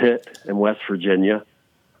between Pitt and West Virginia,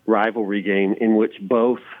 rivalry game in which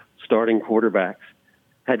both starting quarterbacks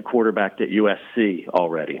had quarterbacked at USC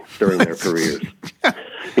already during their careers.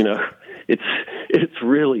 It's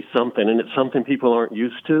really something, and it's something people aren't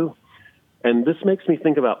used to. And this makes me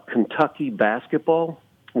think about Kentucky basketball,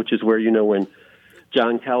 which is where, when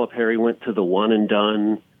John Calipari went to the one and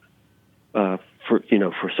done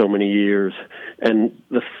for so many years, and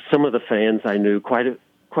some of the fans I knew, quite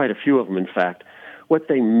a few of them, in fact, what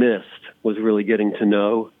they missed was really getting to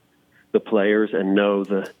know the players and know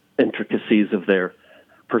the intricacies of their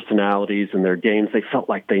personalities and their games. They felt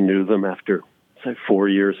like they knew them after, say, 4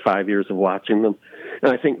 years, 5 years of watching them. And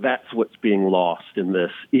I think that's what's being lost in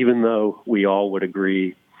this, even though we all would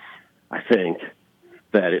agree, I think,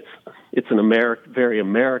 that it's an very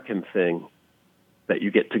American thing that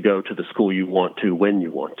you get to go to the school you want to when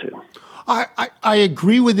you want to. I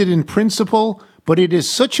agree with it in principle, but it is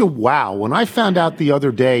such a wow. When I found out the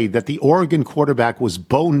other day that the Oregon quarterback was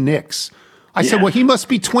Bo Nix, I said, well, he must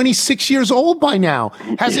be 26 years old by now.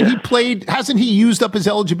 Hasn't he used up his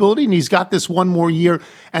eligibility, and he's got this one more year?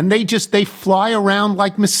 And they fly around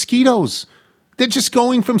like mosquitoes. They're just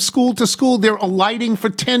going from school to school. They're alighting for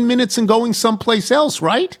 10 minutes and going someplace else,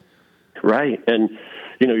 right? Right. And,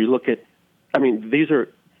 you look at, these are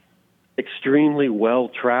extremely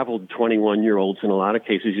well-traveled 21-year-olds in a lot of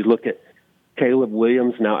cases. You look at Caleb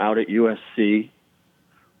Williams, now out at USC,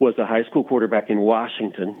 was a high school quarterback in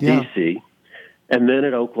Washington, D.C., and then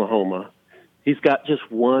at Oklahoma. He's got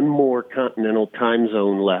just one more continental time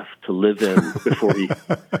zone left to live in before he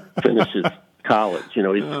finishes college.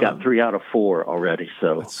 He's got 3 out of 4 already.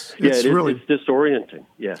 So it's disorienting.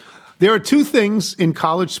 Yeah. There are two things in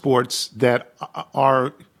college sports that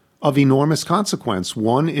are of enormous consequence.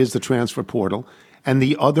 One is the transfer portal, and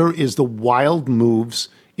the other is the wild moves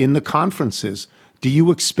in the conferences. Do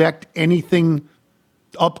you expect anything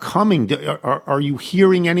upcoming? Are you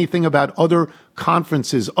hearing anything about other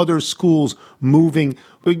conferences, other schools moving?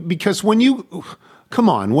 Because when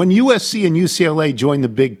USC and UCLA join the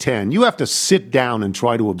Big Ten, you have to sit down and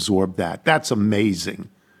try to absorb that. That's amazing.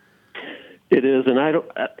 It is, and I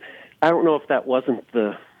don't know if that wasn't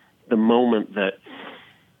the moment that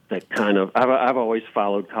kind of. I've always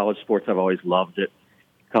followed college sports. I've always loved it.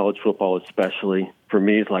 College football, especially for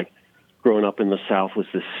me, is like growing up in the South was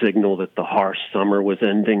this signal that the harsh summer was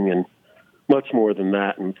ending, and much more than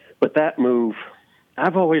that. But that move,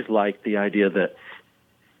 I've always liked the idea that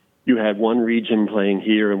you had one region playing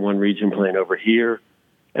here and one region playing over here,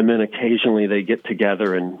 and then occasionally they get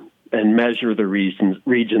together and measure the regions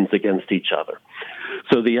against each other.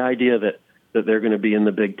 So the idea that they're going to be in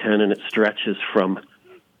the Big Ten and it stretches from,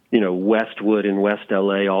 Westwood in West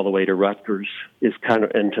LA all the way to Rutgers is kind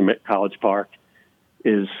of into College Park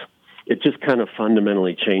it just kind of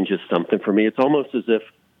fundamentally changes something for me. It's almost as if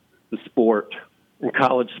the sport and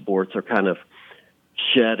college sports are kind of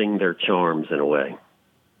shedding their charms in a way.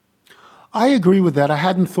 I agree with that. I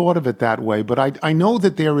hadn't thought of it that way, but I know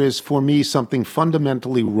that there is, for me, something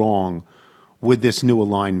fundamentally wrong with this new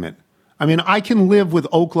alignment. I mean, I can live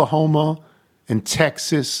with Oklahoma and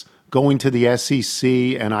Texas going to the SEC,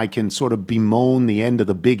 and I can sort of bemoan the end of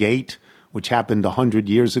the Big Eight, which happened 100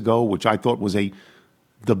 years ago, which I thought was the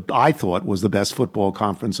best football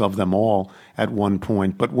conference of them all at one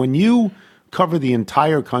point. But when you cover the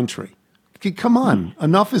entire country, come on,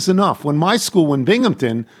 enough is enough. When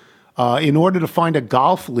Binghamton, in order to find a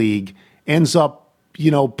golf league, ends up,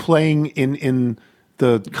 playing in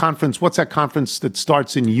the conference. What's that conference that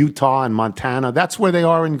starts in Utah and Montana? That's where they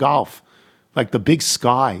are in golf, like the Big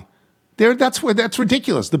Sky. That's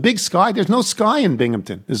ridiculous. The Big Sky. There's no sky in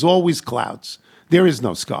Binghamton. There's always clouds. There is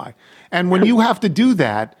no sky. And when you have to do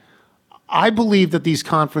that, I believe that these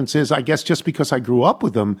conferences, I guess just because I grew up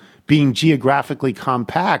with them, being geographically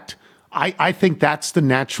compact, I think that's the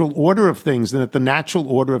natural order of things, and that the natural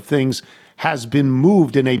order of things has been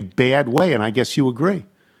moved in a bad way, and I guess you agree.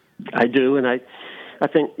 I do, and I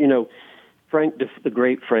think, the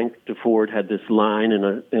great Frank DeFord had this line in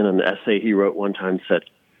an essay he wrote one time, said,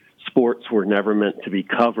 sports were never meant to be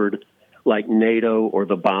covered like NATO or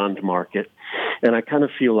the bond market. And I kind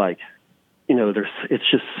of feel like,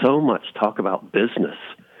 it's just so much talk about business.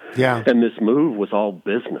 Yeah. And this move was all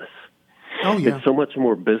business. Oh, yeah. It's so much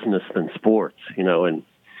more business than sports, and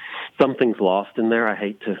something's lost in there.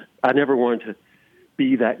 I never wanted to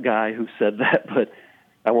be that guy who said that, but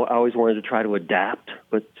I always wanted to try to adapt,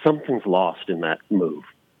 but something's lost in that move.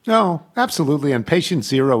 No, absolutely. And patient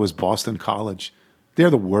zero is Boston College. They're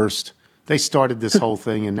the worst. They started this whole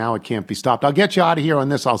thing, and now it can't be stopped. I'll get you out of here on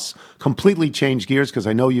this. I'll completely change gears because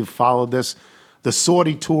I know you've followed this. The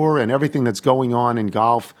Saudi Tour and everything that's going on in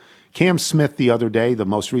golf. Cam Smith the other day, the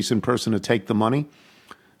most recent person to take the money,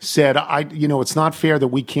 said, it's not fair that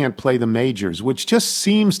we can't play the majors, which just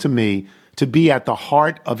seems to me to be at the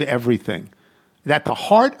heart of everything. At the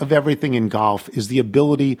heart of everything in golf is the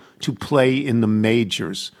ability to play in the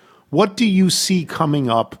majors. What do you see coming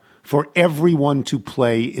up for everyone to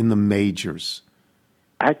play in the majors?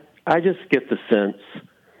 I just get the sense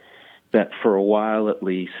that for a while at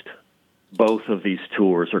least, both of these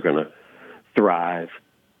tours are going to thrive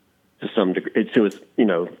to some degree. So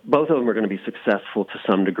both of them are going to be successful to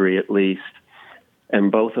some degree at least,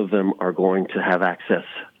 and both of them are going to have access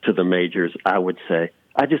to the majors, I would say.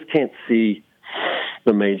 I just can't see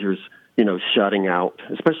the majors, shutting out,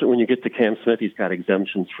 especially when you get to Cam Smith. He's got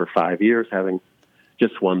exemptions for 5 years, having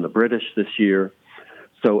just won the British this year.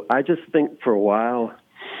 So I just think for a while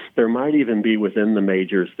there might even be within the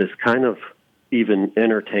majors this kind of even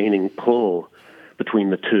entertaining pull between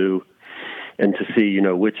the two, and to see,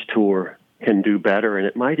 which tour can do better. And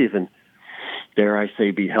it might even, dare I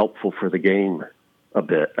say, be helpful for the game a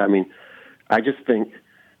bit. I mean, I just think,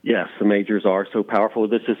 yes, the majors are so powerful.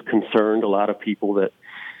 This has concerned a lot of people that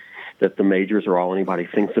the majors are all anybody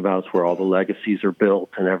thinks about. It's where all the legacies are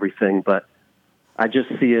built and everything. But I just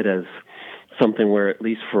see it as something where, at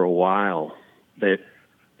least for a while, they're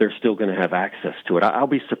still going to have access to it. I'll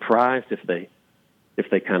be surprised if they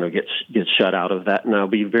kind of get shut out of that. And I'll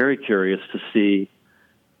be very curious to see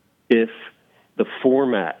if the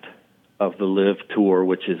format of the Live Tour,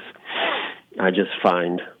 which is, I just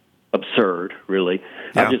find absurd, really.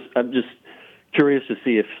 Yeah. I'm just curious to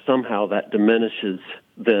see if somehow that diminishes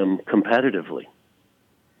them competitively.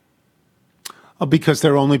 Because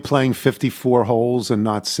they're only playing 54 holes and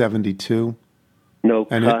not 72? No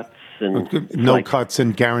cuts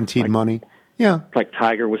and guaranteed money. Yeah. Like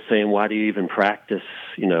Tiger was saying, why do you even practice?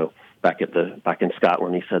 Back in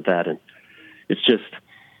Scotland, he said that, and it's just,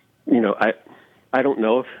 I don't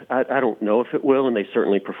know if it will, and they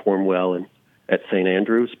certainly perform well at St.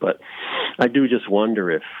 Andrews, but I do just wonder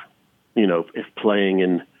if playing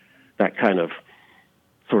in that kind of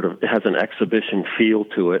sort of, it has an exhibition feel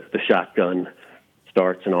to it, the shotgun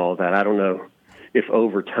starts and all of that. I don't know if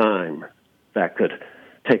over time that could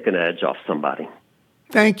take an edge off somebody.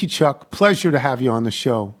 Thank you, Chuck. Pleasure to have you on the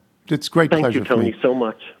show. It's great pleasure for me. Thank you, Tony, so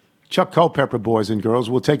much. Chuck Culpepper, boys and girls.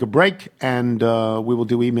 We'll take a break, and we will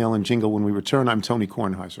do email and jingle when we return. I'm Tony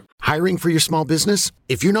Kornheiser. Hiring for your small business?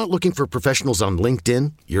 If you're not looking for professionals on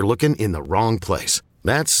LinkedIn, you're looking in the wrong place.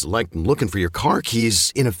 That's like looking for your car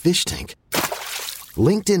keys in a fish tank.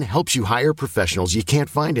 LinkedIn helps you hire professionals you can't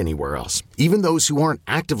find anywhere else, even those who aren't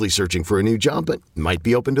actively searching for a new job but might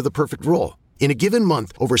be open to the perfect role. In a given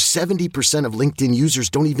month, over 70% of LinkedIn users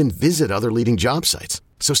don't even visit other leading job sites.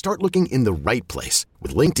 So start looking in the right place.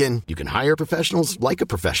 With LinkedIn, you can hire professionals like a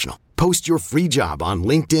professional. Post your free job on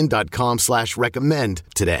linkedin.com/recommend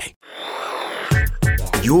today.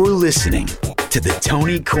 You're listening to The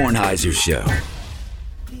Tony Kornheiser Show.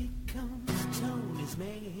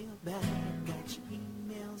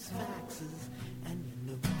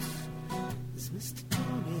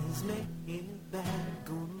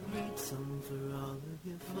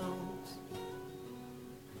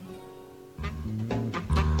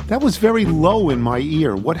 That was very low in my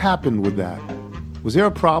ear. What happened with that? Was there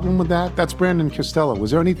a problem with that? That's Brandon Costello.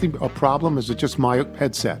 Was there a problem? Is it just my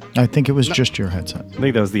headset? I think it was just your headset. I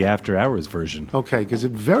think that was the after hours version. Okay, because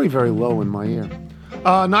it's very, very low in my ear.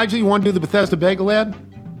 Nigel, you want to do the Bethesda Bagel ad?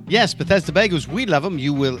 Yes, Bethesda Bagels. We love them.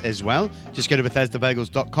 You will as well. Just go to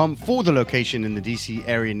BethesdaBagels.com for the location in the DC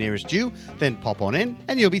area nearest you. Then pop on in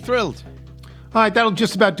and you'll be thrilled. All right, that'll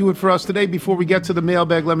just about do it for us today. Before we get to the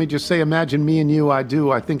mailbag, let me just say, imagine me and you, I do.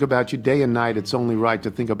 I think about you day and night. It's only right to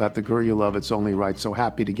think about the girl you love. It's only right. So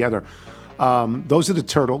happy together. Those are the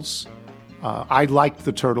Turtles. I liked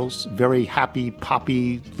the Turtles. Very happy,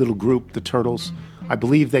 poppy little group, the Turtles. I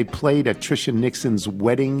believe they played at Tricia Nixon's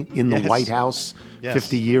wedding in the White House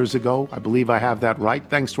 50 years ago. I believe I have that right.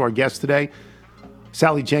 Thanks to our guests today,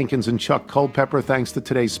 Sally Jenkins and Chuck Culpepper. Thanks to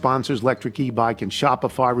today's sponsors, Electric E-Bike and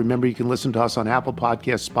Shopify. Remember, you can listen to us on Apple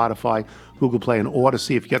Podcasts, Spotify, Google Play, and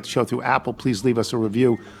Odyssey. If you get the show through Apple, please leave us a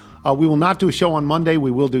review. We will not do a show on Monday.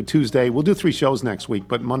 We will do Tuesday. We'll do 3 shows next week,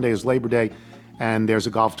 but Monday is Labor Day, and there's a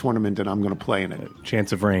golf tournament, and I'm going to play in it.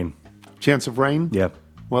 Chance of rain. Chance of rain? Yep.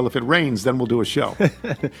 Well, if it rains, then we'll do a show.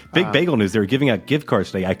 Big bagel news. They were giving out gift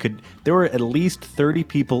cards today. There were at least 30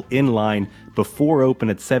 people in line before open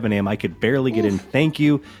at 7 a.m. I could barely get in. Thank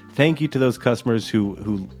you. Thank you to those customers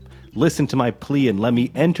who listened to my plea and let me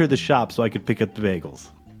enter the shop so I could pick up the bagels.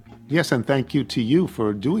 Yes, and thank you to you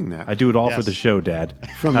for doing that. I do it all for the show, Dad.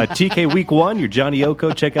 From TK Week 1, your Johnny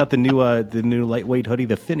Oko. Check out the new lightweight hoodie,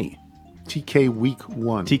 the Finny. TK Week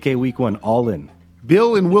 1. TK Week 1, all in.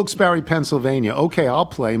 Bill in Wilkes-Barre, Pennsylvania. Okay, I'll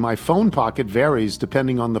play. My phone pocket varies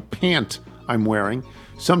depending on the pant I'm wearing.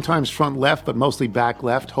 Sometimes front left, but mostly back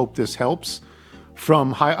left. Hope this helps.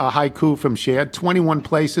 From a haiku from Shad. 21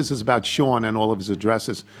 places is about Sean and all of his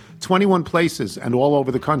addresses. 21 places and all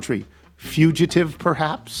over the country. Fugitive,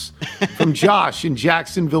 perhaps? From Josh in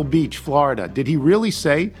Jacksonville Beach, Florida. Did he really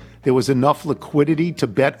say there was enough liquidity to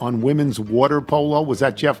bet on women's water polo? Was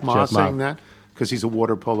that Jeff Ma saying that? Because he's a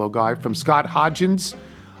water polo guy. From Scott Hodgins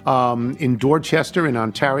in Dorchester in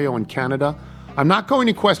Ontario in Canada. I'm not going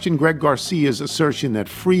to question Greg Garcia's assertion that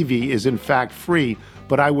Freebie is in fact free,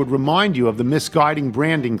 but I would remind you of the misguiding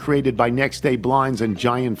branding created by Next Day Blinds and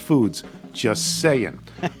Giant Foods. Just saying.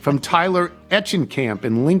 From Tyler Etchenkamp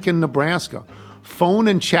in Lincoln, Nebraska. Phone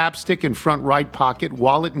and chapstick in front right pocket,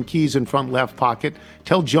 wallet and keys in front left pocket.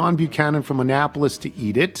 Tell John Buchanan from Annapolis to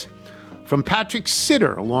eat it. From Patrick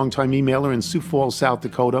Sitter, a longtime emailer in Sioux Falls, South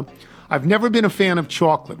Dakota. I've never been a fan of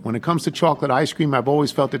chocolate. When it comes to chocolate ice cream, I've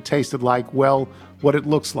always felt it tasted like, well, what it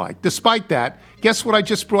looks like. Despite that, guess what I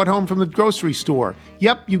just brought home from the grocery store?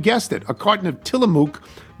 Yep, you guessed it, a carton of Tillamook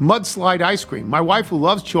mudslide ice cream. My wife, who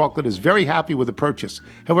loves chocolate, is very happy with the purchase.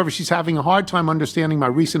 However, she's having a hard time understanding my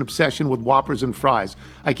recent obsession with Whoppers and fries.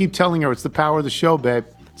 I keep telling her it's the power of the show, babe.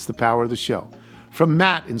 It's the power of the show. From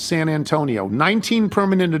Matt in San Antonio, 19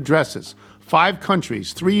 permanent addresses, 5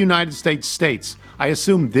 countries, 3 United States states. I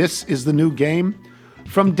assume this is the new game.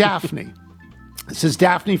 From Daphne. This is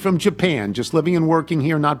Daphne from Japan, just living and working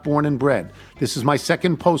here, not born and bred. This is my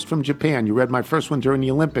second post from Japan. You read my first one during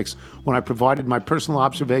the Olympics when I provided my personal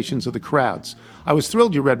observations of the crowds. I was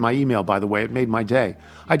thrilled you read my email, by the way. It made my day.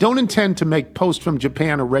 I don't intend to make Post from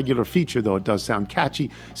Japan a regular feature, though it does sound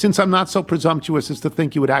catchy, since I'm not so presumptuous as to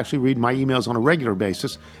think you would actually read my emails on a regular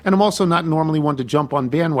basis, and I'm also not normally one to jump on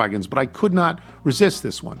bandwagons, but I could not resist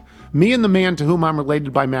this one. Me and the man to whom I'm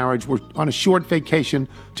related by marriage were on a short vacation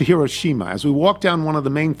to Hiroshima. As we walked down one of the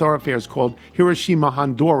main thoroughfares called Hiroshima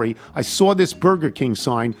Handori, I saw this Burger King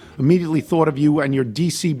sign, immediately thought of you and your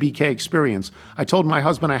DCBK experience. I told my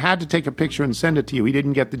husband I had to take a picture and send it to you. He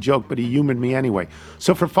didn't get the joke, but he humored me anyway.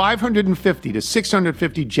 So for 550 to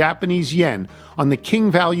 650 Japanese yen on the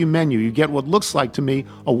King Value menu, you get what looks like to me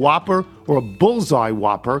a Whopper or a Bullseye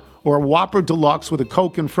Whopper or a Whopper Deluxe with a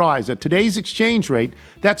Coke and fries. At today's exchange rate,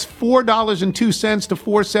 that's $4.02 to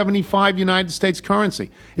 $4.75 United States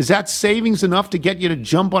currency. Is that savings enough to get you to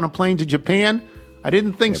jump on a plane to Japan? I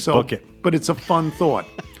didn't think so, but it's a fun thought.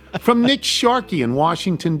 From Nick Sharkey in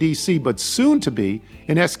Washington, D.C., but soon to be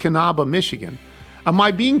in Escanaba, Michigan. Am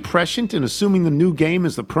I being prescient in assuming the new game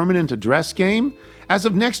is the permanent address game? As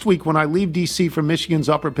of next week, when I leave D.C. for Michigan's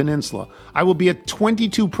Upper Peninsula, I will be at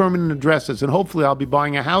 22 permanent addresses, and hopefully I'll be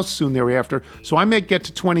buying a house soon thereafter, so I may get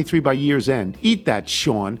to 23 by year's end. Eat that,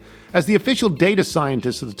 Sean. As the official data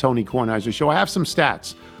scientist of the Tony Kornheiser Show, I have some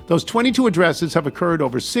stats. Those 22 addresses have occurred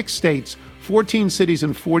over 6 states, 14 cities,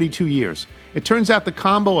 in 42 years. It turns out the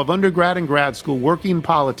combo of undergrad and grad school, working in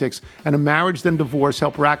politics, and a marriage then divorce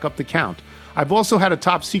help rack up the count. I've also had a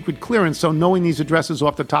top secret clearance, so knowing these addresses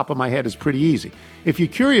off the top of my head is pretty easy. If you're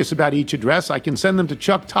curious about each address, I can send them to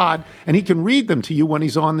Chuck Todd, and he can read them to you when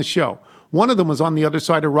he's on the show. One of them was on the other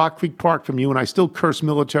side of Rock Creek Park from you, and I still curse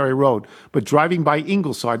Military Road, but driving by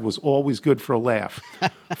Ingleside was always good for a laugh.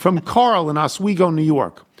 From Carl in Oswego, New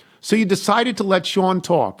York. So you decided to let Sean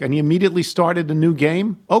talk, and he immediately started a new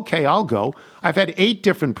game? Okay, I'll go. I've had 8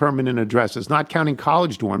 different permanent addresses, not counting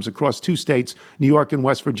college dorms, across 2 states, New York and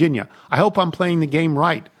West Virginia. I hope I'm playing the game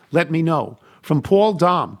right. Let me know. From Paul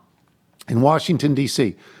Dom in Washington,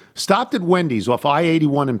 D.C. Stopped at Wendy's off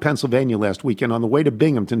I-81 in Pennsylvania last weekend on the way to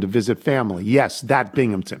Binghamton to visit family. Yes, that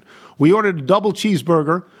Binghamton. We ordered a double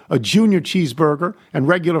cheeseburger, a junior cheeseburger, and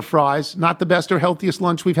regular fries. Not the best or healthiest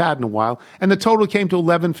lunch we've had in a while. And the total came to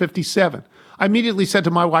 $11.57. I immediately said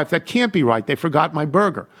to my wife, that can't be right. They forgot my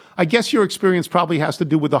burger. I guess your experience probably has to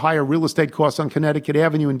do with the higher real estate costs on Connecticut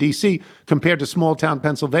Avenue in D.C. compared to small-town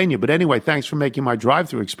Pennsylvania. But anyway, thanks for making my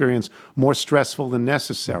drive-through experience more stressful than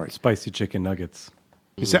necessary. Spicy chicken nuggets.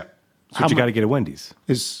 Is that what you got to get at Wendy's?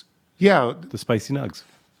 Yeah, the spicy nugs.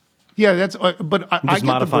 Yeah, that's. But I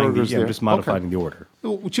get the burgers there. I'm just modifying the order.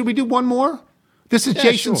 Should we do one more? This is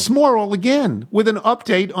Jason Smorrell again with an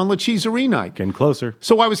update on La Cheeserie Night. Getting closer.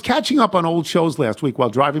 So I was catching up on old shows last week while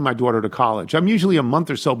driving my daughter to college. I'm usually a month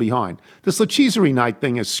or so behind. This La Cheeserie Night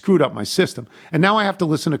thing has screwed up my system, and now I have to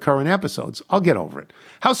listen to current episodes. I'll get over it.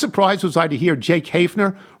 How surprised was I to hear Jake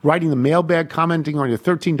Hafner writing the mailbag commenting on your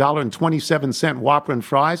 $13.27 Whopper and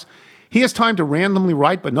fries? He has time to randomly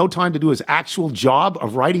write, but no time to do his actual job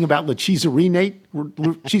of writing about La Cheeserie Night.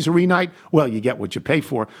 Well, you get what you pay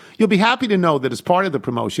for. You'll be happy to know that as part of the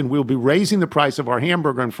promotion, we'll be raising the price of our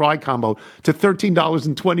hamburger and fry combo to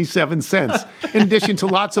 $13.27, in addition to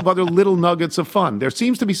lots of other little nuggets of fun. There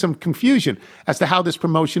seems to be some confusion as to how this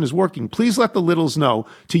promotion is working. Please let the littles know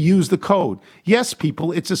to use the code. Yes,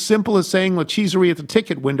 people, it's as simple as saying La Cheeserie at the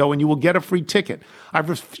ticket window and you will get a free ticket. I've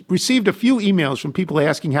received a few emails from people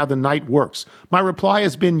asking how the night works. My reply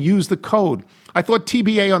has been use the code. I thought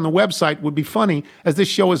TBA on the website would be funny, as this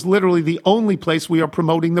show is literally the only place we are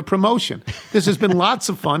promoting the promotion. This has been lots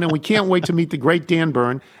of fun, and we can't wait to meet the great Dan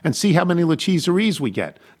Byrne and see how many La Cheeseries we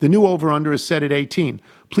get. The new over-under is set at 18.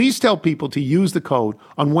 Please tell people to use the code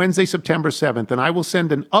on Wednesday, September 7th, and I will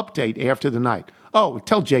send an update after the night. Oh,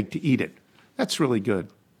 tell Jake to eat it. That's really good.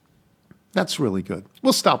 That's really good.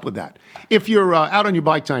 We'll stop with that. If you're out on your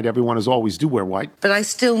bike tonight, everyone, as always, do wear white. But I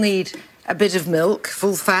still need a bit of milk,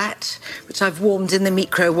 full fat, which I've warmed in the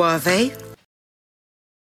microwave.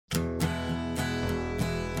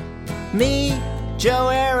 Me, Joe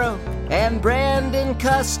Arrow, and Brandon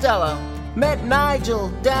Costello met Nigel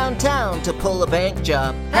downtown to pull a bank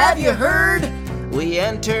job. Have you heard? We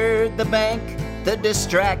entered the bank, the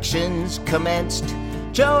distractions commenced.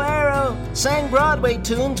 Joe Arrow sang Broadway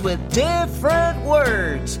tunes with different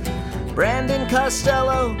words. Brandon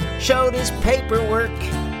Costello showed his paperwork.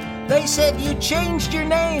 They said, you changed your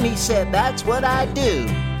name. He said, that's what I do.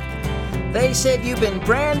 They said, you've been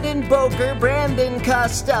Brandon Boker, Brandon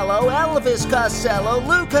Costello, Elvis Costello,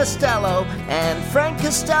 Lou Costello, and Frank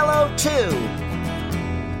Costello, too.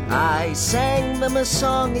 I sang them a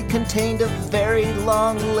song, it contained a very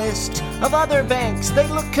long list of other banks. They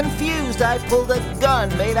looked confused, I pulled a gun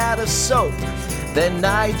made out of soap. Then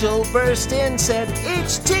Nigel burst in, said,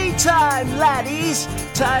 "It's tea time, laddies!"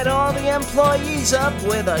 Tied all the employees up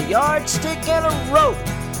with a yardstick and a rope.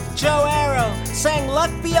 Joe Arrow sang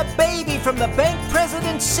 "Luck Be a Baby" from the bank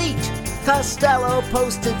president's seat. Costello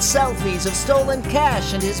posted selfies of stolen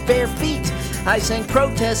cash and his bare feet. I sang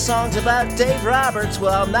protest songs about Dave Roberts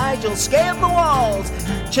while Nigel scaled the walls,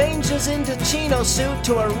 changed his Indochino suit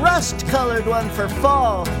to a rust-colored one for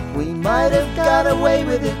fall. We might have got away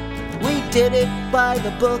with it, we did it by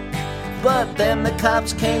the book, but then the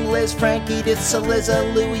cops came, Liz, Frank, Edith,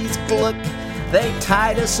 Saliza, Louise, Gluck. They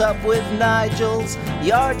tied us up with Nigel's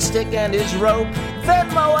yardstick and his rope.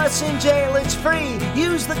 Venmo us in jail, it's free.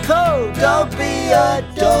 Use the code. Don't be a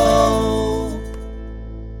dope.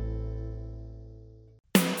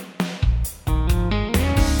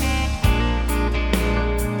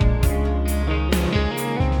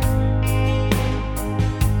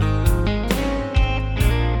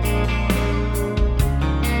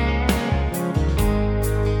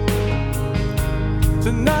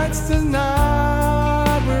 Tonight's the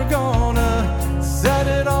night, we're gonna set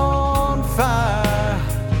it on fire.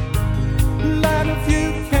 Light a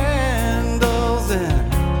few candles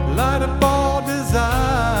and light up all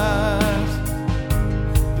desires.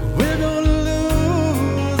 We're gonna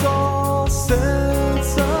lose all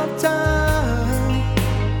sense of time,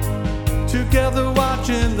 together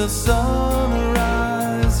watching the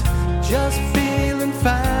sunrise, just feeling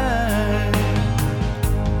fine.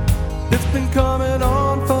 It's been coming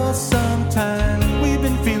on for some time. We've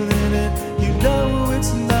been feeling it, you know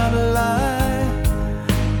it's not a lie.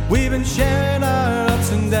 We've been sharing our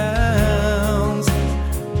ups and downs,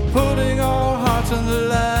 putting our hearts on the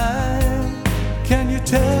line. Can you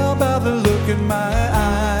tell by the look in my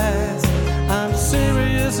eyes? I'm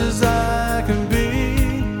serious as I can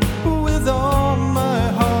be. With all my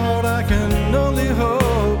heart I can only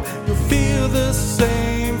hope you'll feel the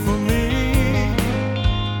same for me.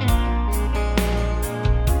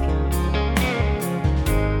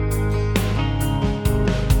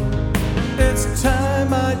 It's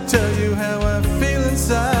time I tell you how I feel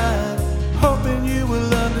inside, hoping you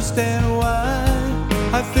will understand why.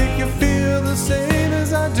 I think you feel the same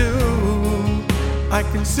as I do. I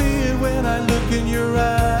can see it when I look in your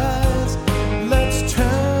eyes. Let's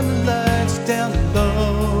turn the lights down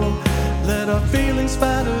low, let our feelings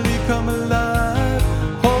finally come alive,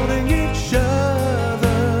 holding each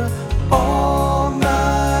other all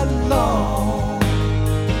night long.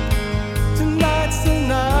 Tonight's the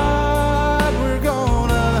night, we're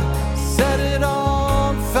gonna set it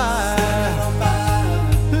on fire.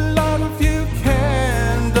 Light a few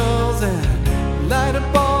candles and light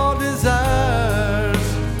up all desires.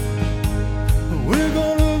 We're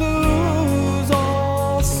gonna lose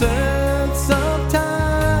all sense of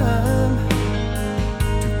time,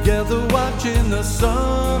 together watching the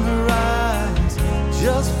sunrise,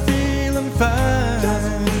 just feeling fine.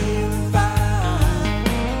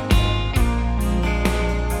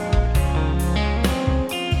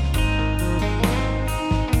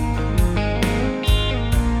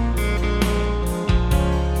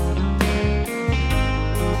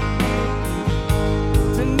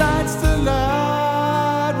 Tonight's the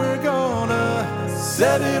night, we're gonna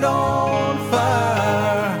set it on fire.